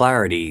of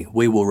clarity,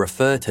 we will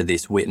refer to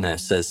this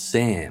witness as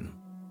Sam.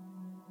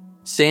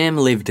 Sam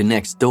lived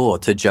next door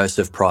to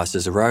Joseph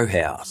Price's row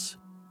house.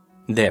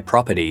 Their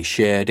property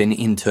shared an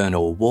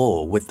internal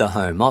wall with the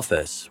home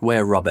office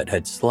where Robert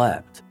had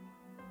slept.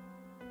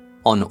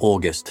 On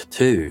August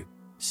 2,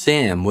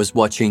 Sam was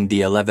watching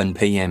the 11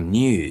 p.m.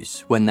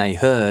 news when they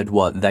heard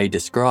what they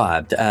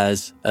described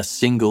as a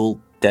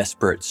single,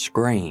 desperate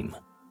scream.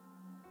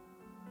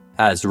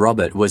 As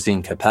Robert was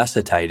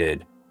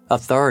incapacitated,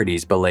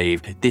 authorities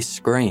believed this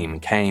scream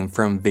came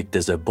from Victor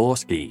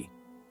Zaborski,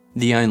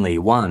 the only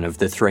one of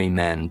the three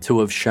men to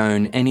have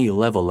shown any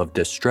level of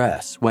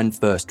distress when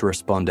first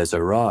responders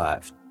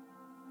arrived.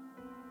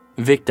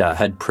 Victor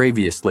had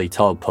previously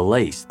told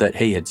police that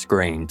he had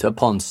screamed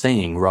upon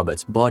seeing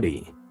Robert's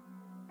body.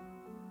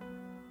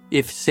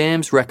 If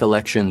Sam's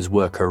recollections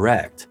were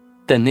correct,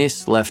 then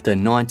this left a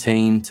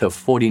 19 to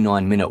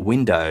 49-minute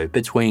window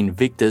between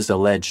Victor's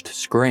alleged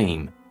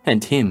scream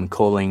and him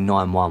calling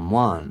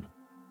 911.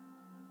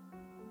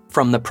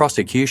 From the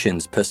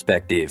prosecution's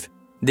perspective,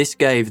 This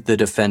gave the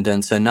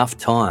defendants enough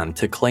time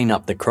to clean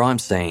up the crime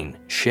scene,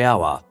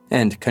 shower,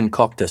 and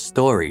concoct a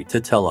story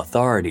to tell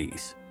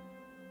authorities.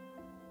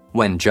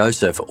 When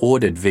Joseph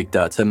ordered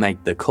Victor to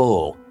make the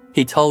call,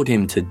 he told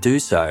him to do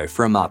so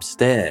from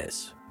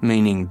upstairs,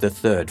 meaning the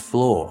third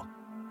floor,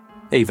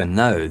 even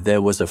though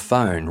there was a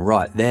phone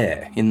right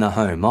there in the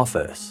Home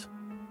Office.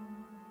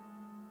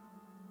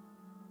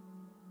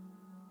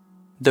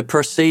 The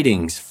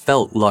proceedings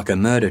felt like a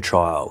murder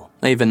trial,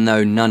 even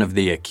though none of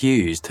the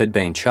accused had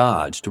been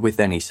charged with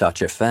any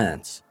such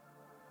offence.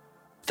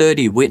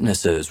 30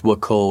 witnesses were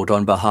called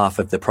on behalf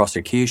of the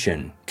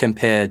prosecution,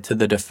 compared to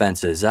the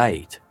defence's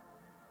 8.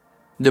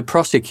 The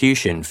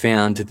prosecution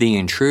found the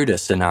intruder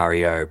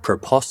scenario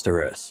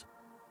preposterous.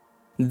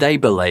 They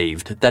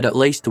believed that at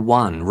least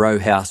one row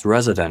house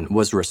resident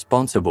was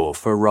responsible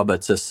for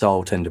Robert's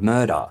assault and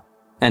murder,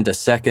 and a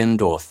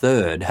second or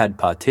third had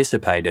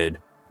participated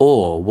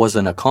or was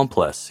an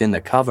accomplice in the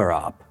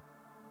cover-up.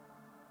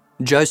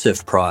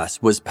 Joseph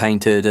Price was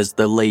painted as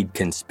the lead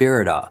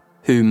conspirator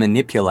who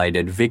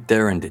manipulated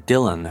Victor and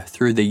Dylan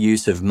through the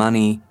use of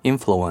money,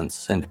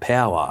 influence, and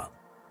power.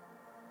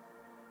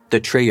 The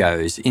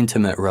trio's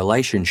intimate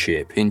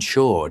relationship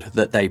ensured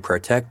that they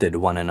protected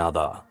one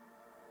another.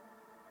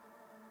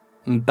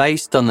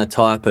 Based on the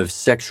type of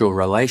sexual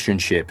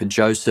relationship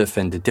Joseph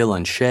and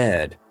Dylan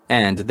shared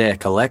and their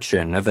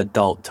collection of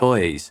adult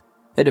toys,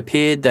 it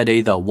appeared that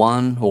either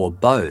one or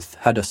both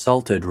had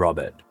assaulted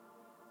Robert.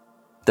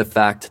 The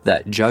fact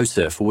that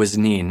Joseph was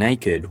near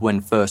naked when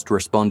first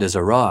responders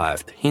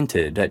arrived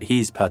hinted at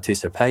his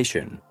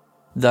participation,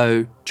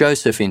 though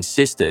Joseph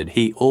insisted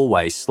he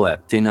always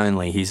slept in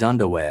only his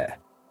underwear.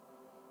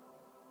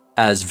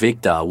 As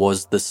Victor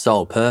was the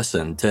sole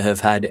person to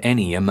have had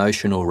any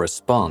emotional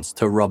response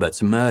to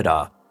Robert's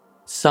murder,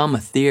 some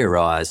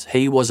theorise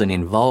he wasn't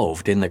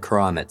involved in the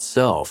crime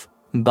itself,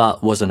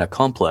 but was an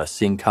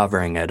accomplice in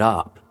covering it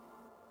up.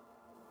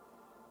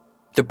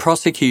 The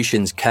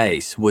prosecution's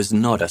case was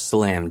not a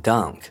slam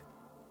dunk.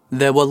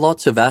 There were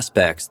lots of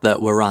aspects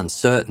that were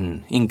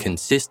uncertain,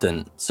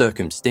 inconsistent,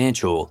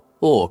 circumstantial,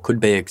 or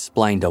could be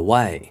explained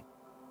away.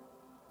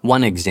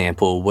 One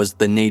example was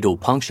the needle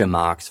puncture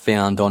marks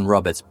found on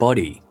Robert's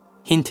body,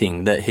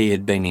 hinting that he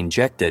had been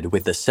injected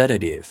with a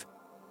sedative.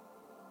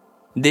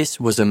 This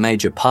was a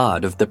major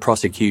part of the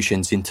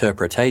prosecution's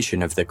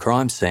interpretation of the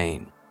crime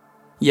scene.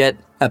 Yet,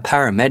 a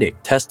paramedic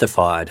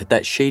testified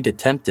that she'd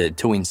attempted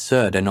to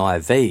insert an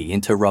IV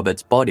into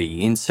Robert's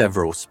body in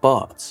several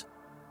spots.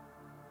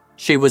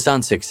 She was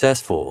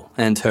unsuccessful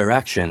and her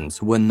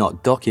actions were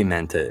not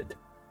documented.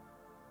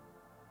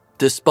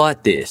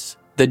 Despite this,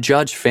 the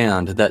judge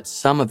found that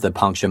some of the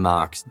puncture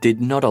marks did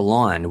not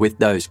align with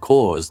those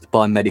caused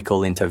by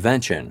medical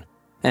intervention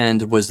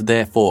and was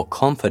therefore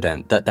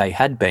confident that they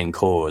had been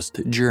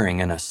caused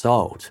during an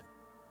assault.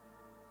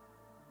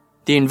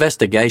 The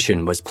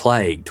investigation was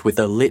plagued with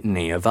a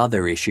litany of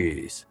other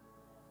issues.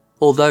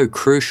 Although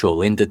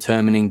crucial in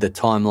determining the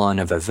timeline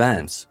of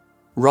events,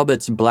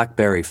 Robert's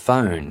BlackBerry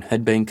phone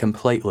had been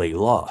completely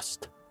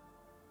lost.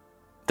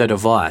 The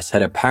device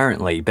had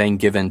apparently been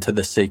given to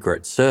the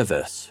Secret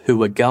Service, who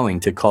were going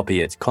to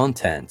copy its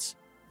contents,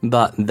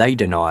 but they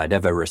denied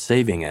ever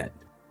receiving it.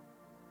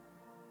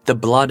 The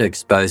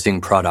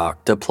blood-exposing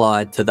product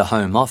applied to the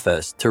Home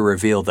Office to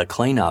reveal the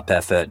cleanup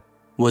effort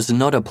was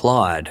not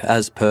applied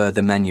as per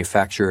the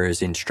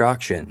manufacturer's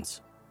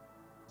instructions.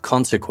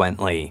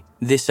 Consequently,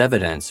 this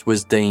evidence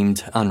was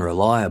deemed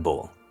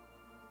unreliable.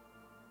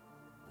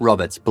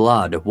 Robert's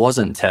blood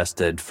wasn't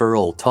tested for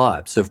all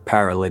types of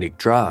paralytic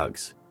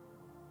drugs.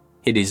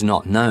 It is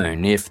not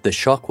known if the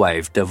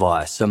shockwave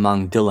device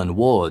among Dylan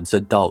Ward's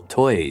adult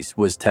toys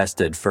was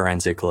tested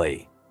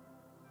forensically.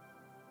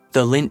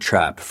 The lint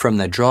trap from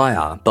the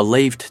dryer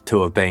believed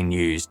to have been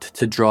used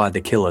to dry the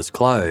killer's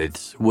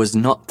clothes was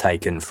not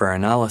taken for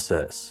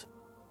analysis.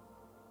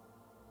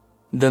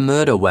 The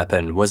murder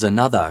weapon was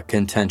another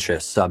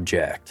contentious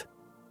subject.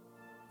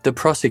 The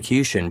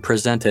prosecution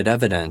presented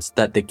evidence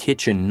that the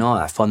kitchen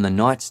knife on the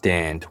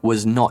nightstand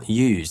was not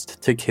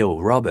used to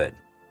kill Robert.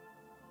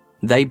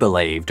 They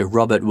believed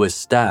Robert was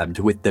stabbed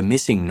with the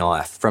missing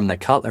knife from the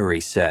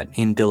cutlery set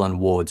in Dylan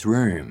Ward's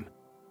room.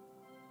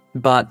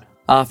 But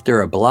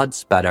after a blood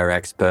spatter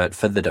expert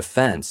for the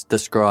defence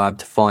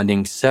described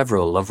finding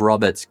several of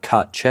Robert's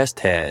cut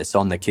chest hairs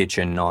on the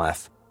kitchen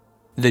knife,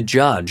 the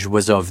judge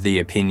was of the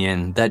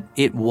opinion that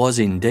it was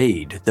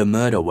indeed the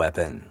murder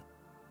weapon.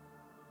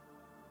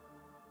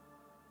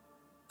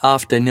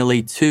 After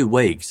nearly 2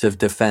 weeks of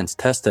defence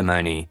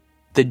testimony,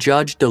 the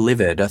judge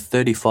delivered a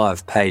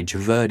 35-page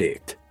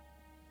verdict.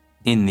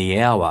 In the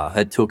hour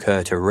it took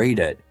her to read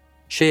it,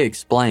 she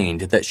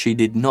explained that she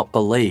did not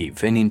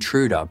believe an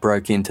intruder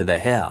broke into the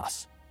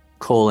house,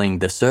 calling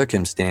the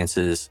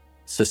circumstances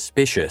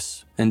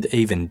suspicious and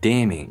even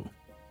damning.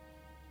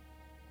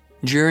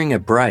 During a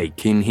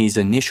break in his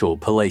initial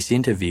police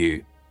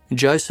interview,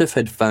 Joseph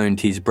had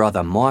phoned his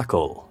brother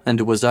Michael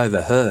and was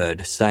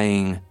overheard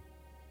saying,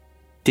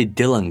 "Did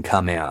Dylan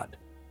come out?"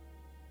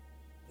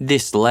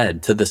 This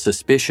led to the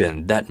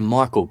suspicion that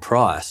Michael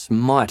Price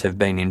might have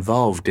been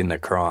involved in the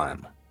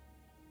crime.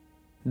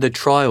 the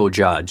trial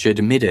judge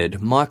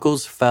admitted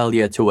Michael's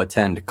failure to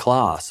attend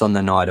class on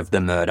the night of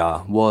the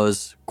murder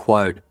was,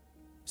 quote,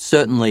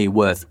 certainly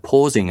worth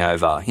pausing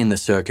over in the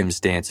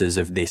circumstances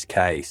of this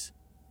case.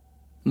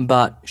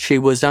 But she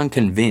was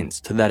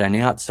unconvinced that an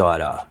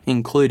outsider,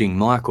 including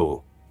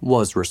Michael,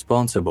 was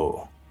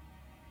responsible.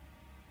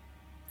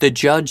 The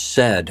judge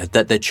said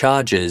that the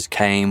charges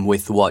came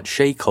with what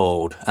she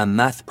called a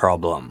math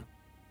problem,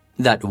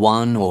 that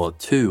one or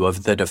two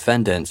of the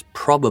defendants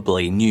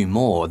probably knew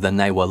more than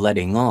they were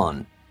letting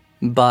on,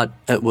 but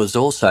it was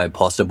also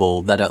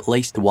possible that at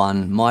least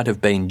one might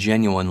have been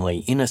genuinely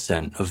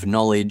innocent of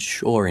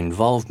knowledge or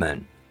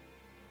involvement.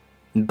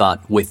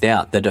 But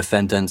without the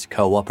defendants'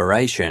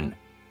 cooperation,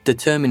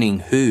 determining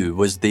who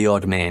was the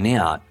odd man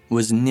out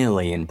was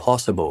nearly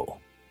impossible.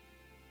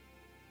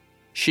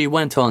 She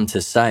went on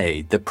to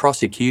say the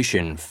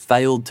prosecution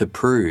failed to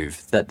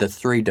prove that the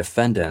three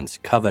defendants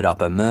covered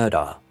up a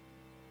murder.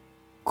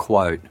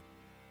 Quote,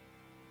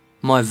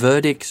 my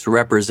verdicts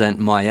represent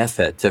my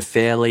effort to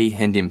fairly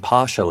and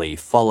impartially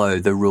follow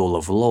the rule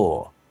of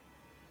law.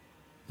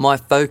 My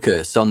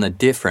focus on the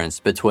difference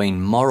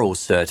between moral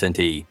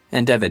certainty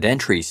and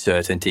evidentiary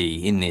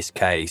certainty in this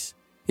case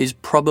is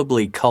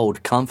probably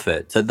cold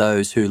comfort to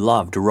those who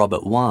loved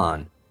Robert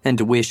Wone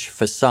and wish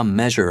for some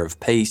measure of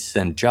peace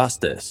and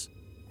justice,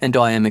 and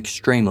I am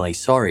extremely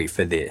sorry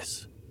for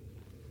this.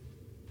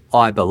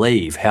 I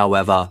believe,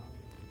 however,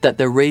 that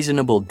the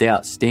reasonable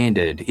doubt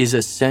standard is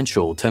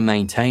essential to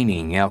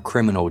maintaining our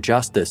criminal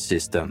justice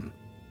system.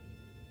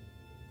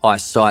 I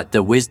cite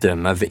the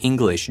wisdom of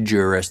English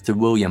jurist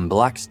William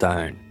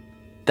Blackstone,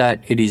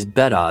 that it is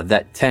better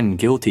that 10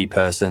 guilty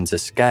persons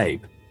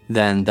escape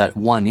than that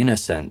one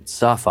innocent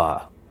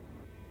suffer.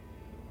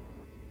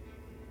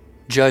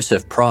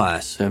 Joseph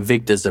Price,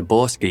 Victor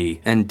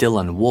Zaborski, and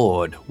Dylan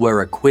Ward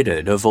were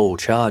acquitted of all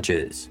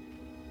charges.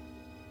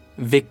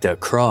 Victor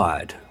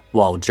cried,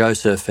 while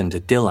Joseph and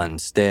Dylan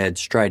stared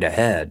straight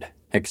ahead,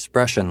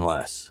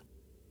 expressionless.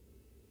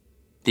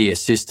 The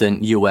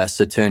Assistant U.S.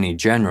 Attorney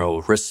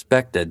General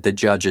respected the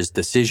judge's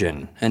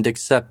decision and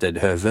accepted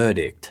her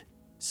verdict,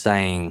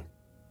 saying,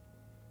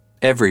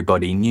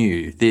 everybody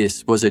knew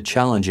this was a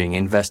challenging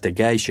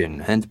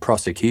investigation and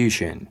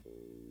prosecution.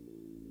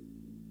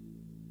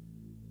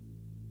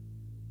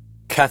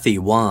 Kathy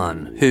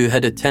Wone, who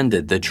had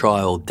attended the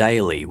trial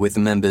daily with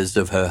members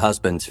of her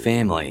husband's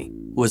family,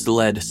 was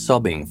led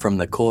sobbing from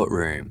the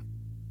courtroom.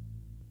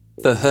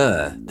 For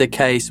her, the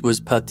case was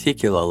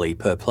particularly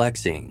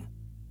perplexing.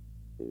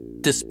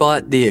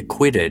 Despite the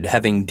acquitted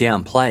having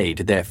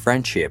downplayed their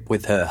friendship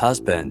with her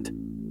husband,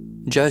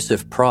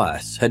 Joseph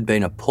Price had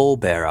been a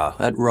pallbearer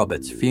at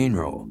Robert's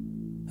funeral,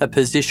 a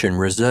position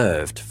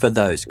reserved for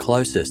those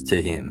closest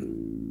to him.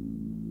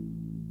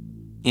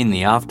 In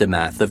the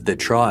aftermath of the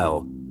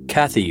trial,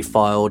 Kathy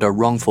filed a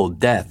wrongful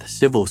death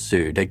civil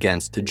suit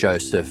against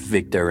Joseph,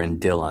 Victor, and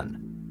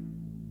Dylan.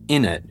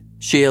 In it,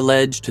 she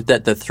alleged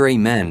that the three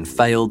men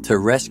failed to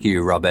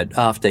rescue Robert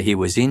after he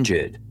was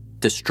injured,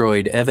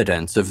 destroyed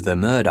evidence of the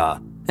murder,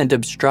 and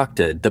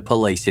obstructed the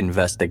police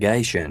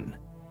investigation.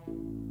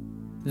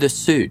 The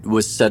suit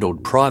was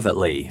settled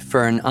privately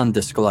for an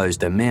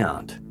undisclosed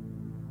amount.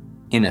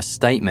 In a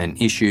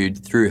statement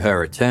issued through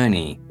her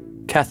attorney,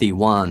 Kathy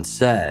Wone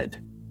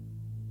said,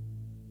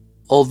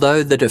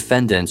 although the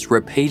defendants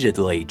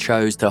repeatedly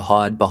chose to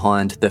hide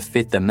behind the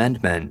Fifth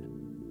Amendment,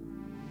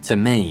 to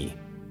me,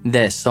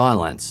 their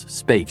silence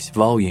speaks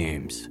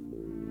volumes.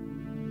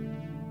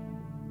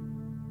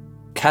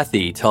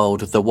 Kathy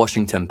told the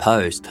Washington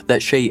Post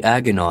that she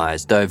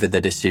agonised over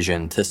the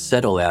decision to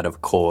settle out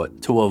of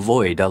court to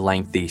avoid a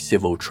lengthy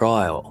civil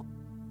trial.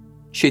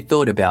 She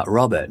thought about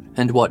Robert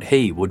and what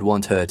he would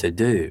want her to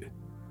do.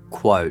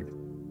 Quote,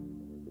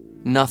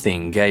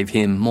 nothing gave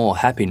him more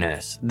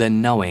happiness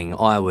than knowing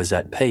I was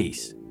at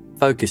peace,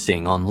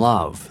 focusing on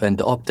love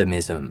and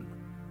optimism.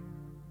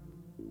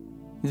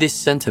 This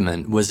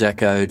sentiment was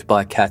echoed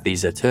by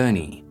Kathy's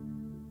attorney.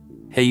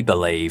 He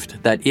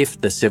believed that if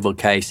the civil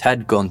case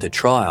had gone to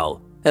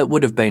trial, it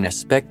would have been a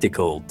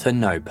spectacle to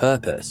no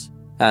purpose,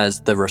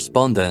 as the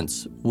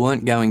respondents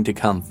weren't going to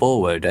come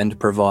forward and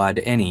provide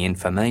any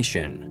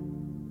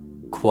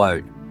information.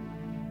 Quote,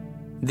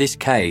 this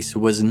case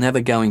was never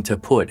going to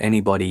put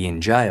anybody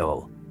in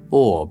jail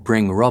or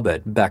bring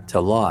Robert back to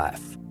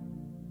life.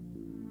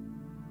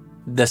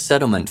 The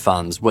settlement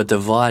funds were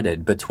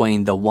divided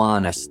between the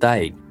Wone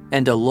estate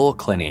and a law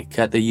clinic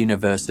at the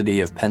University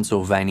of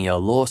Pennsylvania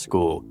Law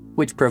School,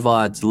 which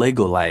provides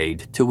legal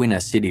aid to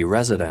inner-city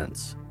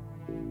residents.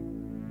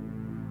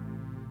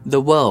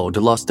 The world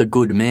lost a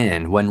good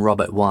man when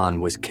Robert Wone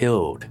was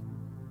killed.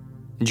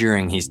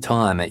 During his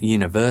time at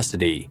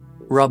university,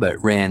 Robert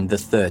ran the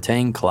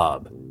 13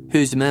 Club,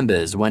 whose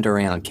members went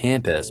around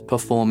campus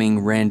performing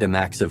random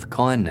acts of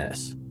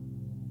kindness.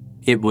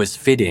 It was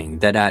fitting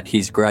that at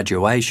his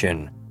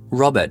graduation,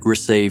 Robert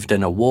received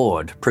an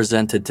award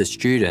presented to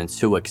students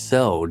who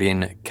excelled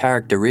in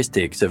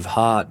characteristics of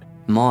heart,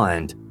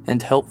 mind,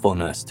 and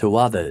helpfulness to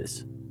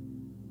others.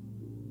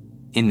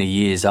 In the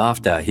years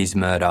after his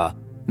murder,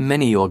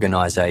 many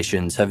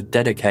organisations have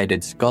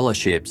dedicated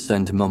scholarships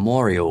and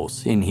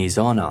memorials in his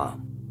honour.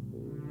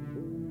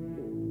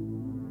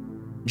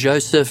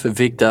 Joseph,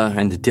 Victor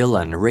and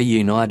Dylan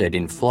reunited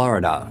in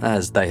Florida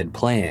as they had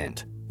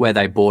planned, where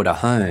they bought a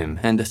home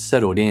and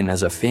settled in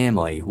as a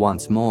family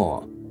once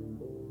more.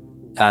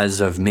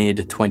 As of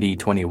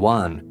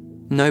mid-2021,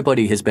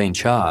 nobody has been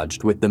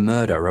charged with the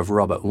murder of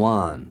Robert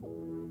Wone.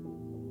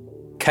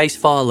 Case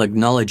file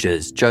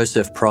acknowledges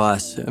Joseph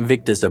Price,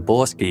 Victor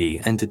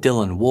Zaborski and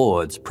Dylan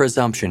Ward's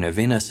presumption of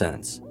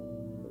innocence.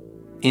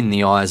 In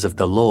the eyes of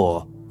the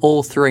law,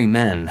 all three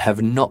men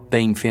have not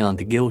been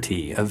found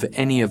guilty of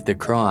any of the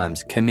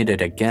crimes committed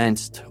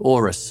against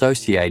or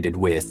associated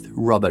with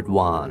Robert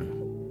Wone.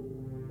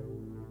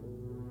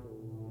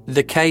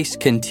 The case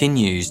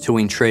continues to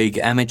intrigue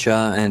amateur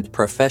and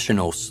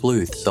professional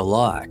sleuths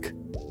alike.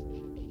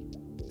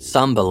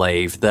 Some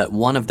believe that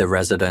one of the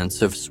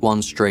residents of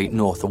Swan Street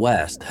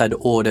Northwest had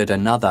ordered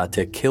another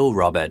to kill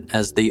Robert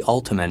as the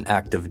ultimate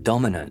act of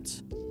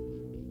dominance.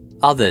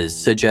 Others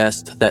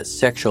suggest that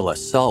sexual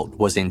assault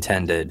was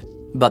intended,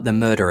 but the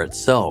murder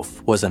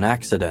itself was an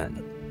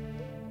accident.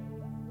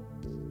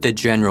 The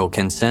general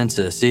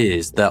consensus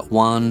is that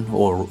one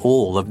or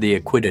all of the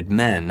acquitted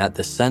men at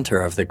the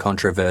centre of the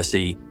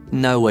controversy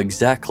know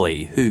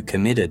exactly who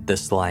committed the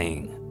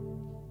slaying.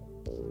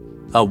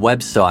 A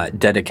website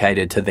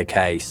dedicated to the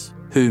case,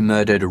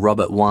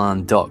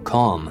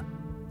 WhoMurderedRobertWone.com,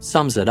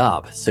 sums it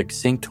up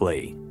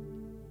succinctly.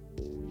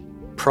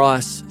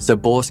 Price,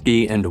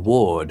 Zaborski and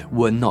Ward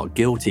were not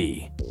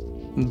guilty,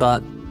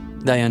 but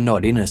they are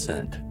not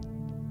innocent.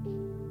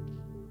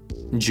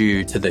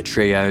 Due to the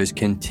trio's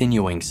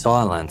continuing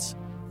silence,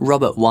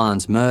 Robert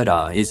Wone's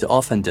murder is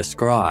often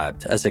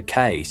described as a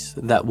case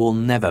that will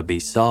never be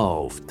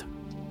solved.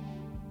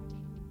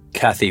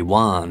 Kathy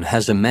Wone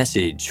has a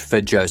message for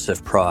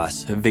Joseph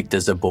Price, Victor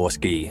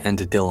Zaborski and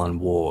Dylan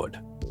Ward.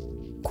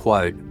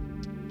 Quote,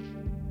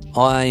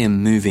 "I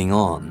am moving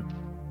on.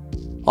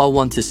 I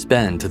want to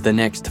spend the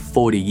next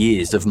 40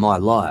 years of my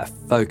life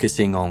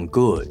focusing on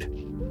good.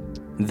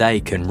 They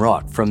can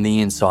rot from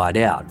the inside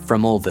out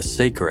from all the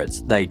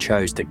secrets they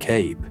chose to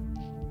keep.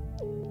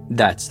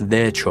 That's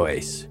their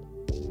choice.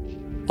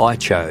 I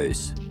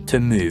chose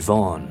to move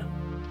on."